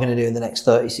what am I going to do in the next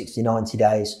 30, 60, 90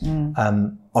 days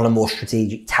on a more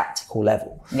strategic, tactical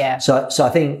level. Yeah. So I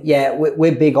think,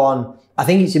 we're big on, I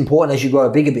think it's important as you grow a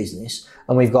bigger business,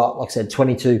 and we've got, like I said,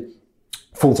 22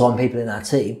 full-time people in our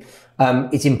team.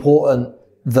 It's important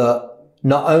that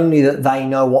not only that they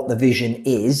know what the vision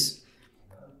is,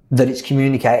 that it's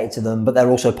communicated to them, but they're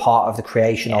also part of the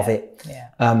creation of it.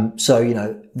 Yeah. So,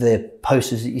 the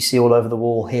posters that you see all over the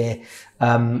wall here,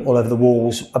 all over the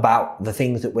walls about the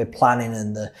things that we're planning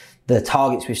and the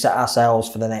targets we've set ourselves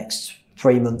for the next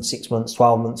 3 months, 6 months,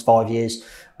 12 months, 5 years.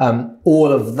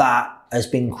 All of that has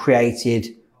been created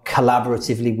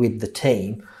collaboratively with the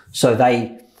team. So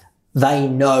they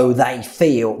know,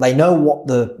 they know what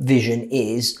the vision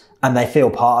is, and they feel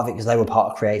part of it because they were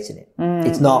part of creating it.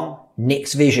 It's not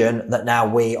Nick's vision that now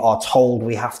we are told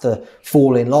we have to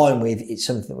fall in line with. It's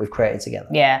something that we've created together.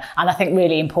 Yeah, and I think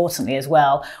really importantly as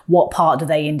well, what part do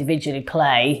they individually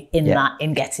play in that,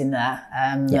 in getting there?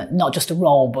 Not just a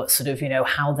role, but sort of,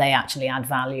 how they actually add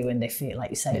value and they feel, like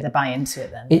you say, they buy into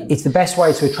it then. It's the best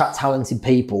way to attract talented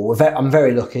people. I'm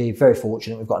very lucky, very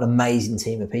fortunate. We've got an amazing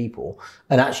team of people.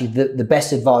 And actually the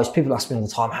best advice, people ask me all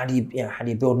the time, how do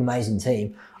you build an amazing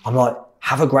team? I'm like,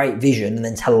 have a great vision and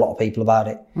then tell a lot of people about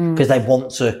it because they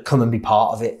want to come and be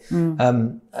part of it.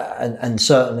 And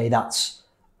certainly that's,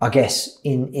 I guess,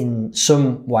 in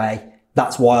some way,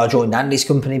 that's why I joined Andy's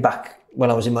company back when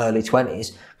I was in my early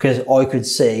 20s, because I could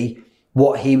see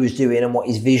what he was doing and what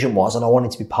his vision was, and I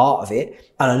wanted to be part of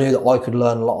it. And I knew that I could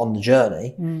learn a lot on the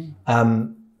journey.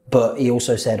 But he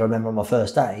also said, I remember on my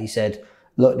first day, he said,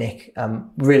 look, Nick,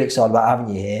 I'm really excited about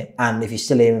having you here. And if you're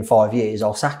still here in 5 years,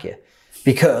 I'll sack you,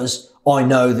 because I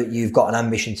know that you've got an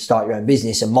ambition to start your own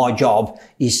business, and my job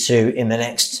is to, in the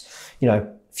next,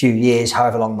 few years,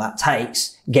 however long that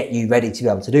takes, get you ready to be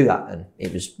able to do that. And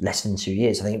it was less than 2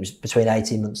 years. I think it was between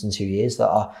 18 months and 2 years that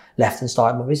I left and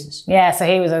started my business. Yeah, so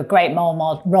he was a great role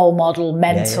model,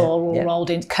 mentor, all rolled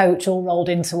into coach, all rolled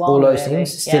into one. All those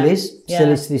things. Still is to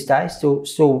this day.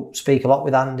 Still speak a lot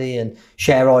with Andy and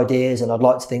share ideas. And I'd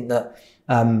like to think that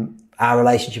our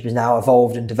relationship has now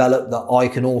evolved and developed, that I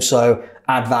can also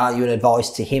add value and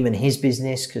advice to him and his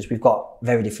business, because we've got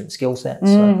very different skill sets.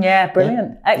 So,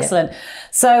 brilliant. Excellent.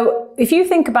 So if you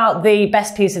think about the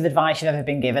best piece of advice you've ever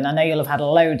been given, I know you'll have had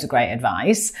loads of great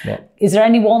advice. Is there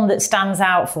any one that stands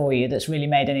out for you that's really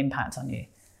made an impact on you?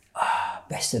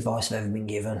 Best advice I've ever been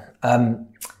given.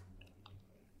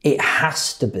 It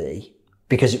has to be,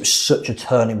 because it was such a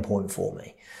turning point for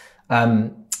me.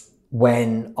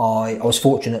 When I was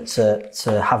fortunate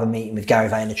to have a meeting with Gary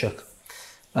Vaynerchuk,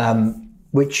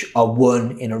 which I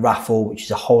won in a raffle, which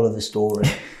is a whole other story,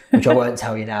 which I won't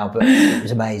tell you now, but it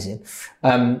was amazing.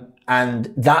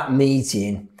 And that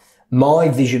meeting, my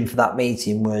vision for that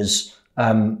meeting was,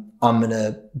 I'm going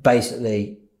to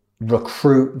basically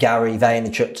recruit Gary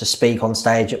Vaynerchuk to speak on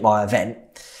stage at my event.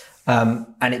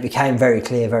 And it became very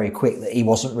clear very quick that he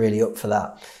wasn't really up for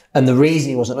that. And the reason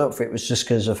he wasn't up for it was just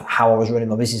because of how I was running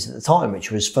my business at the time,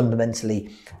 which was fundamentally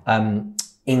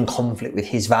in conflict with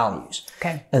his values.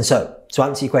 Okay. And so, to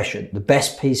answer your question, the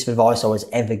best piece of advice I was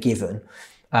ever given,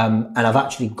 and I've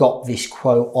actually got this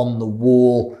quote on the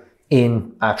wall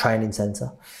in our training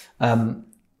centre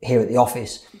here at the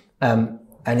office, and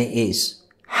it is,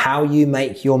 how you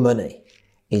make your money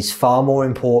is far more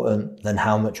important than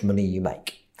how much money you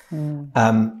make.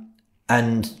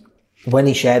 And when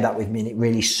he shared that with me, and it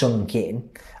really sunk in,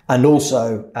 and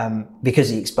also because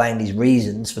he explained his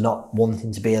reasons for not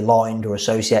wanting to be aligned or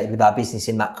associated with our business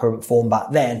in that current form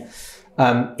back then,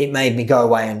 it made me go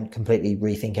away and completely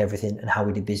rethink everything and how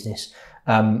we did business.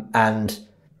 And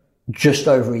just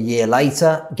over a year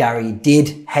later, Gary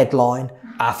did headline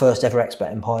our first ever Expert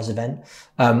Empires event,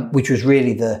 which was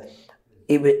really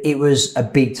it was a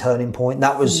big turning point.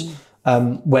 That was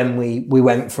when we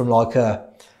went from like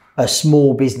a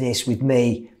small business with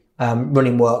me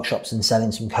running workshops and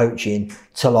selling some coaching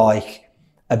to like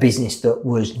a business that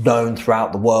was known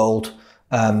throughout the world.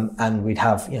 And we'd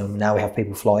have, now we have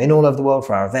people fly in all over the world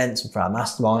for our events and for our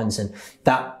masterminds. And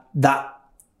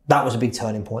that was a big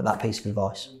turning point, that piece of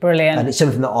advice. Brilliant. And it's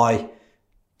something that I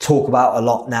talk about a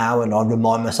lot now, and I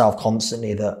remind myself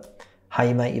constantly that how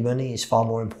you make your money is far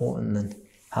more important than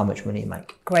how much money you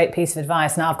make. Great piece of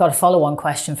advice. Now I've got a follow-on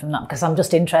question from that, because I'm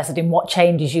just interested in what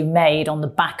changes you made on the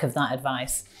back of that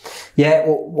advice. Yeah,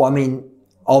 well, I mean,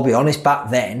 I'll be honest, back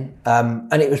then,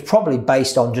 and it was probably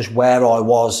based on just where I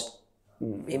was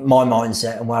in my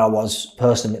mindset and where I was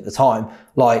personally at the time.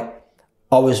 Like,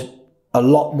 I was a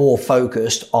lot more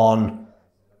focused on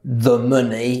the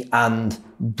money and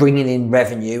bringing in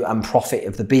revenue and profit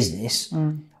of the business,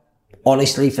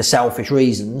 honestly, for selfish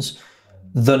reasons,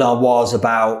 than I was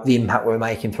about the impact we were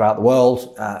making throughout the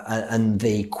world and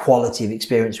the quality of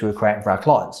experience we were creating for our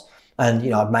clients.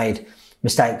 And, I've made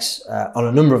mistakes on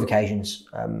a number of occasions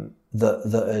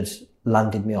that had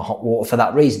landed me on hot water for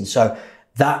that reason. So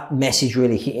that message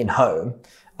really hitting home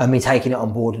and me taking it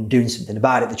on board and doing something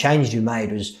about it, the changes we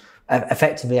made was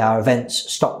effectively our events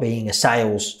stopped being a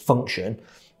sales function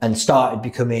and started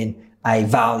becoming a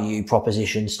value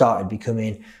proposition, started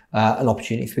becoming an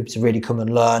opportunity for people to really come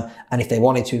and learn. And if they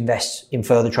wanted to invest in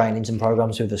further trainings and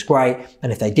programs with us, great.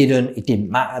 And if they didn't, it didn't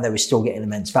matter. They were still getting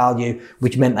immense value,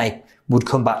 which meant they would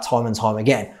come back time and time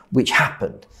again, which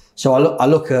happened. So I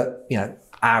look at,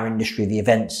 our industry, the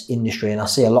events industry, and I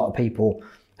see a lot of people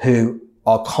who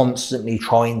are constantly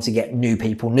trying to get new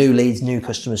people, new leads, new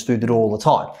customers through the door all the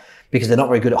time, because they're not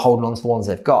very good at holding on to the ones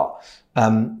they've got.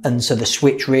 And so the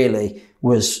switch really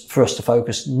was for us to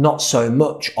focus not so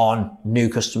much on new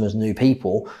customers, new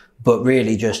people, but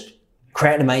really just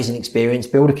create an amazing experience,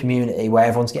 build a community where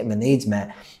everyone's getting their needs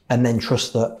met, and then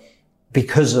trust that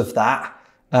because of that,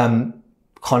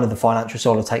 kind of the financial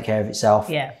side will take care of itself.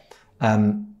 Yeah.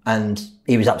 And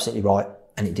he was absolutely right,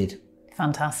 and it did.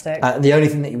 Fantastic. The only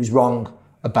thing that he was wrong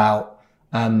about,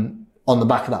 on the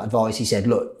back of that advice, he said,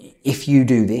 look, if you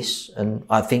do this, and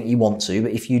I think you want to,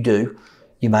 but if you do,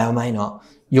 you may or may not,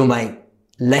 you'll make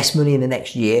less money in the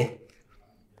next year,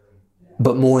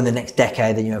 but more in the next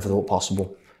decade than you ever thought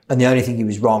possible. And the only thing he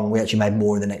was wrong, we actually made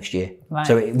more in the next year. Right.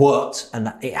 So it worked,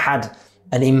 and it had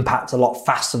an impact a lot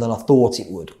faster than I thought it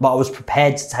would. But I was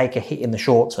prepared to take a hit in the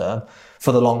short term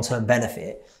for the long-term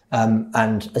benefit.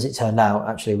 And as it turned out,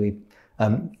 actually, we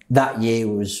that year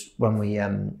was when we,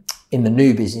 in the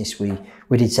new business, we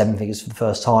did 7 figures for the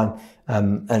first time.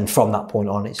 And from that point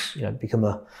on, it's become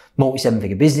a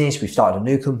multi-7-figure business. We've started a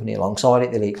new company alongside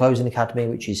it, the Elite Closing Academy,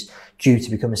 which is due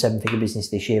to become a 7-figure business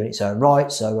this year in its own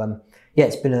right. So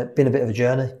it's been a bit of a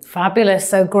journey. Fabulous.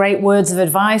 So great words of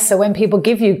advice. So when people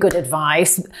give you good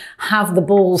advice, have the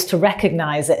balls to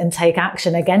recognise it and take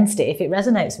action against it if it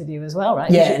resonates with you as well, right?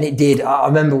 Yeah, and it did. I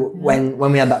remember when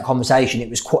we had that conversation, it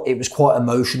was quite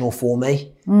emotional for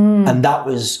me. And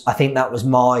I think that was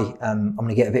my, I'm going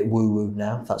to get a bit woo-woo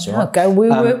now, if that's all right. Go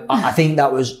woo-woo. I think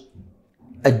that was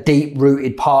a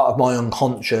deep-rooted part of my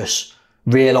unconscious,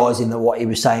 realising that what he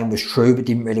was saying was true, but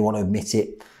didn't really want to admit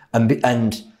it.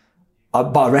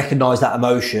 But I recognised that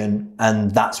emotion,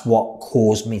 and that's what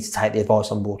caused me to take the advice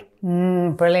on board.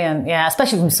 Brilliant. Yeah,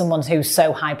 especially from someone who's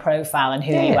so high profile and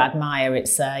who you admire.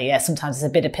 It's sometimes it's a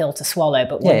bit of pill to swallow,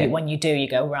 but when you do, you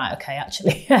go, right, okay,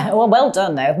 actually. well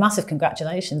done though. Massive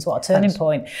congratulations. What a turning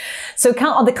point. So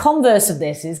on the converse of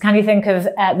this is, can you think of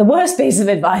the worst piece of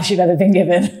advice you've ever been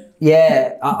given?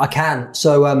 Yeah, I can.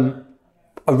 So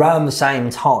around the same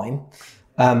time,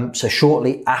 so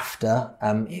shortly after,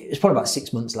 it was probably about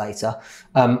 6 months later,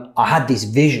 I had this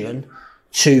vision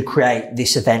to create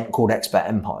this event called Expert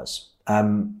Empires.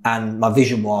 And my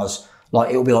vision was like,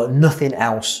 it'll be like nothing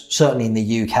else, certainly in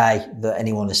the UK, that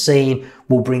anyone has seen.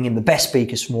 We'll bring in the best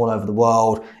speakers from all over the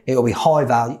world. It'll be high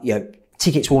value,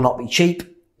 tickets will not be cheap.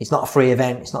 It's not a free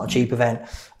event. It's not a cheap event.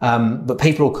 But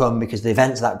people will come because the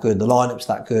event's that good. The lineup's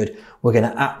that good. We're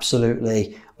going to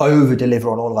absolutely over deliver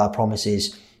on all of our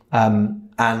promises.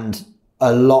 And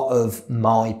a lot of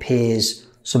my peers,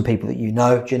 some people that you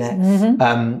know, Jeanette,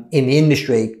 in the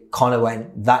industry kind of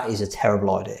went, that is a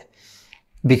terrible idea.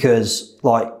 Because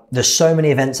like there's so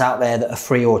many events out there that are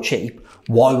free or cheap.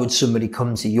 Why would somebody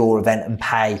come to your event and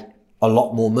pay a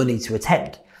lot more money to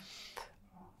attend?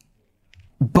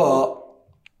 But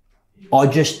I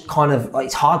just kind of,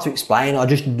 it's hard to explain. I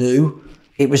just knew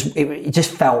it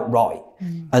just felt right.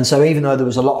 And so even though there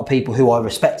was a lot of people who I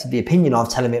respected the opinion of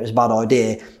telling me it was a bad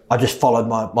idea, I just followed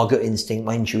my gut instinct,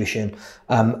 my intuition,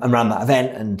 and ran that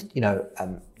event.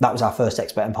 And, that was our first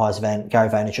Expert Empires event. Gary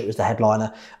Vaynerchuk was the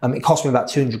headliner. It cost me about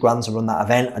 200 grand to run that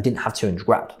event. I didn't have 200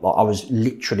 grand. Like I was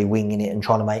literally winging it and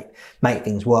trying to make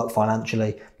things work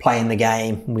financially, playing the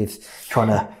game with trying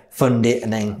to fund it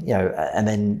and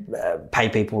then, pay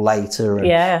people later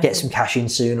and get some cash in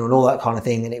sooner and all that kind of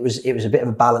thing. And it was a bit of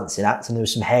a balancing act and there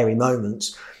was some hairy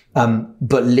moments.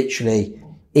 But literally,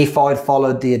 if I'd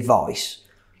followed the advice,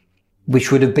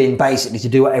 which would have been basically to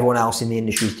do what everyone else in the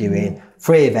industry is doing,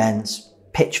 free events,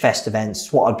 pitch fest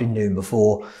events, what I'd been doing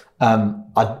before,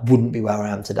 I wouldn't be where I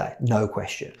am today. No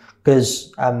question.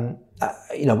 Because,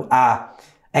 our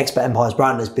Expert Empires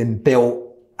brand has been built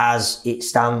as it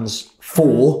stands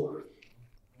for,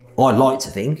 I'd like to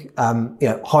think,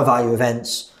 high value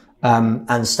events,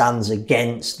 and stands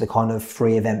against the kind of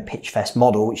free event pitch fest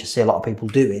model, which I see a lot of people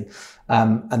doing.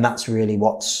 And that's really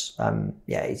what's,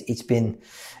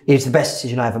 it's the best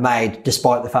decision I ever made,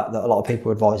 despite the fact that a lot of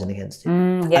people are advising against it.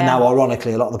 And now,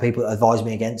 ironically, a lot of the people that advise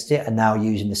me against it are now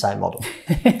using the same model,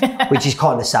 which is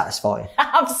kind of satisfying.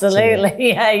 Absolutely.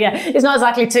 Yeah. It's not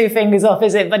exactly two fingers up,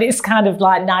 is it? But it's kind of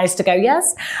like nice to go,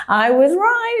 yes, I was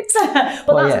right.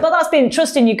 But that's been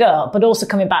trusting your gut, but also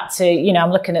coming back to,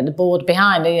 I'm looking at the board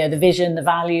behind, the vision, the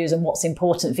values and what's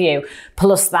important for you.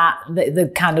 Plus that,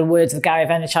 the kind of words of Gary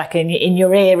Vaynerchuk in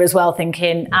your ear as well,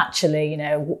 thinking, actually,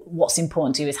 what's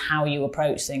important to you is how you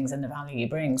approach things and the value you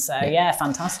bring. So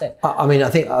fantastic. I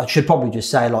think I should probably just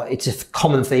say, like, it's a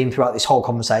common theme throughout this whole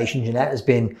conversation, Jeanette, has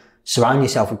been surround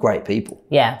yourself with great people.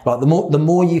 Yeah. Like the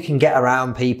more you can get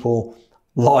around people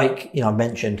like, I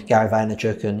mentioned Gary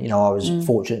Vaynerchuk and, I was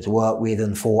fortunate to work with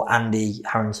and for Andy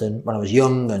Harrington when I was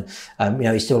young and,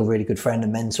 he's still a really good friend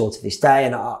and mentor to this day.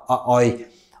 And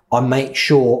I make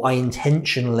sure I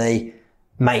intentionally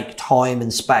make time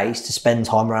and space to spend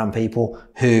time around people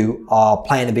who are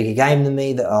playing a bigger game than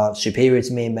me, that are superior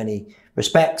to me in many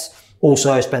respects.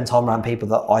 Also spend time around people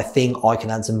that I think I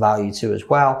can add some value to as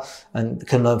well and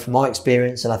can learn from my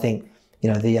experience. And I think,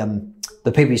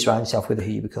 the people you surround yourself with are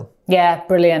who you become. Yeah,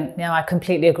 brilliant. I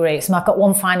completely agree. So I've got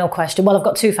one final question. Well, I've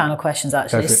got two final questions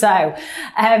actually. So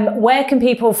where can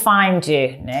people find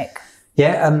you, Nick?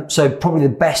 Yeah, so probably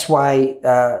the best way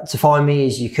to find me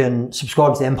is you can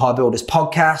subscribe to the Empire Builders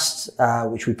podcast,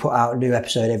 which we put out a new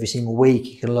episode every single week.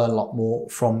 You can learn a lot more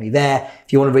from me there.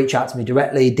 If you want to reach out to me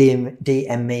directly,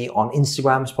 DM me on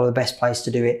Instagram. It's probably the best place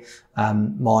to do it.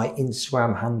 My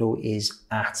Instagram handle is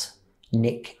at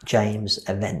Nick James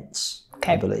Events,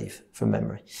 I believe, from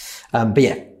memory. But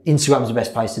Instagram's the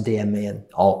best place to DM me and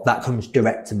that comes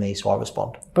direct to me, so I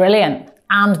respond. Brilliant.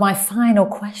 And my final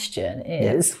question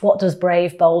is, what does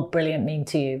brave, bold, brilliant mean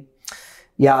to you?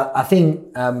 Yeah, I think,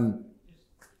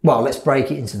 let's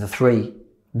break it into the three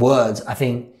words. I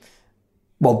think,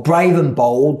 brave and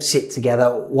bold sit together.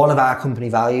 One of our company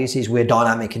values is we're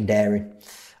dynamic and daring.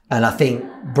 And I think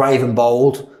brave and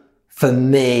bold, for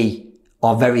me,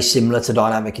 are very similar to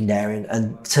dynamic and daring.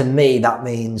 And to me, that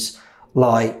means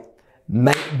like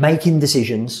making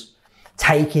decisions,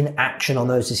 taking action on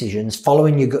those decisions,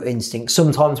 following your gut instinct.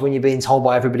 Sometimes when you're being told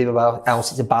by everybody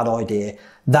else it's a bad idea,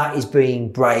 that is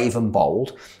being brave and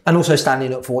bold. And also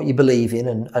standing up for what you believe in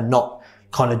and not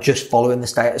kind of just following the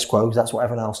status quo because that's what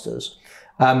everyone else does.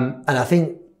 And I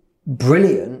think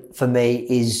brilliant for me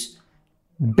is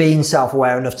being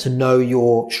self-aware enough to know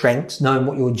your strengths, knowing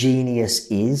what your genius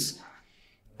is,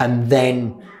 and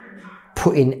then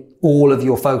putting all of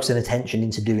your focus and attention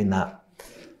into doing that.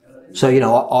 So,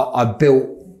 I built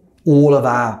all of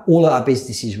our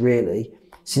businesses really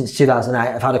since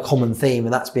 2008. I've had a common theme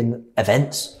and that's been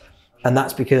events. And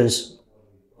that's because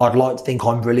I'd like to think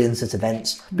I'm brilliant at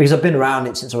events because I've been around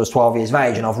it since I was 12 years of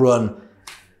age and I've run,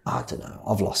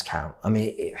 I've lost count. I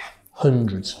mean,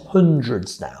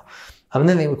 hundreds now. I don't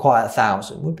think we're quite at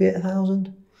 1,000. Would be at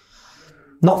 1,000?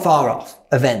 not far off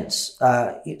events.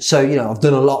 So, you know, I've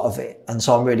done a lot of it, and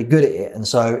so I'm really good at it. And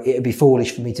so it'd be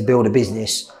foolish for me to build a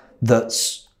business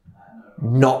that's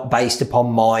not based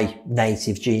upon my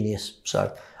native genius.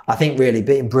 So I think really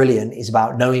being brilliant is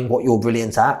about knowing what you're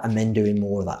brilliant at and then doing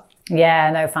more of that. Yeah,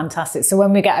 no, fantastic. So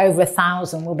when we get over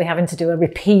 1,000, we'll be having to do a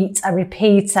repeat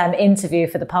interview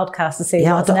for the podcast to see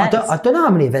what's next. I don't know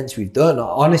how many events we've done. I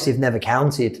honestly have never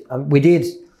counted. We did,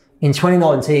 in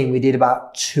 2019, we did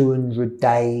about 200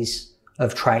 days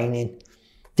of training.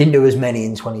 Didn't do as many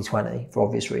in 2020 for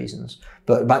obvious reasons,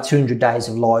 but about 200 days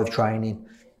of live training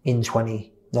in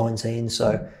 2019.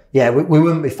 So yeah, we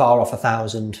wouldn't be far off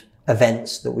 1,000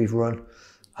 events that we've run.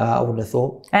 I wouldn't have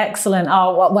thought. Excellent.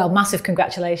 Oh, well, massive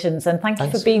congratulations. And thank you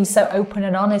for being so open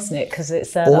and honest, Nick, because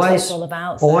it's that's what it's all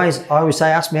about. So. I always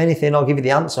say, ask me anything, I'll give you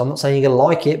the answer. I'm not saying you're going to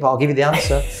like it, but I'll give you the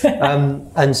answer.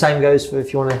 And same goes for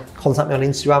if you want to contact me on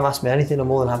Instagram, ask me anything, I'm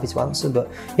more than happy to answer. But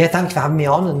yeah, thank you for having me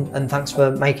on, and thanks for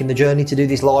making the journey to do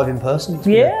this live in person.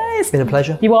 It's been a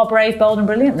pleasure. You are brave, bold and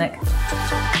brilliant, Nick.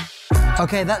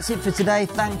 Okay, that's it for today.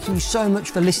 Thank you so much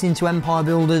for listening to Empire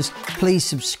Builders. Please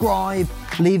subscribe,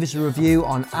 leave us a review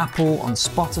on Apple, on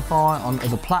Spotify, on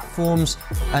other platforms,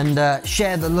 and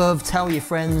share the love, tell your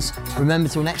friends. Remember,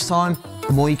 till next time,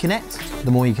 the more you connect, the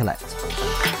more you collect.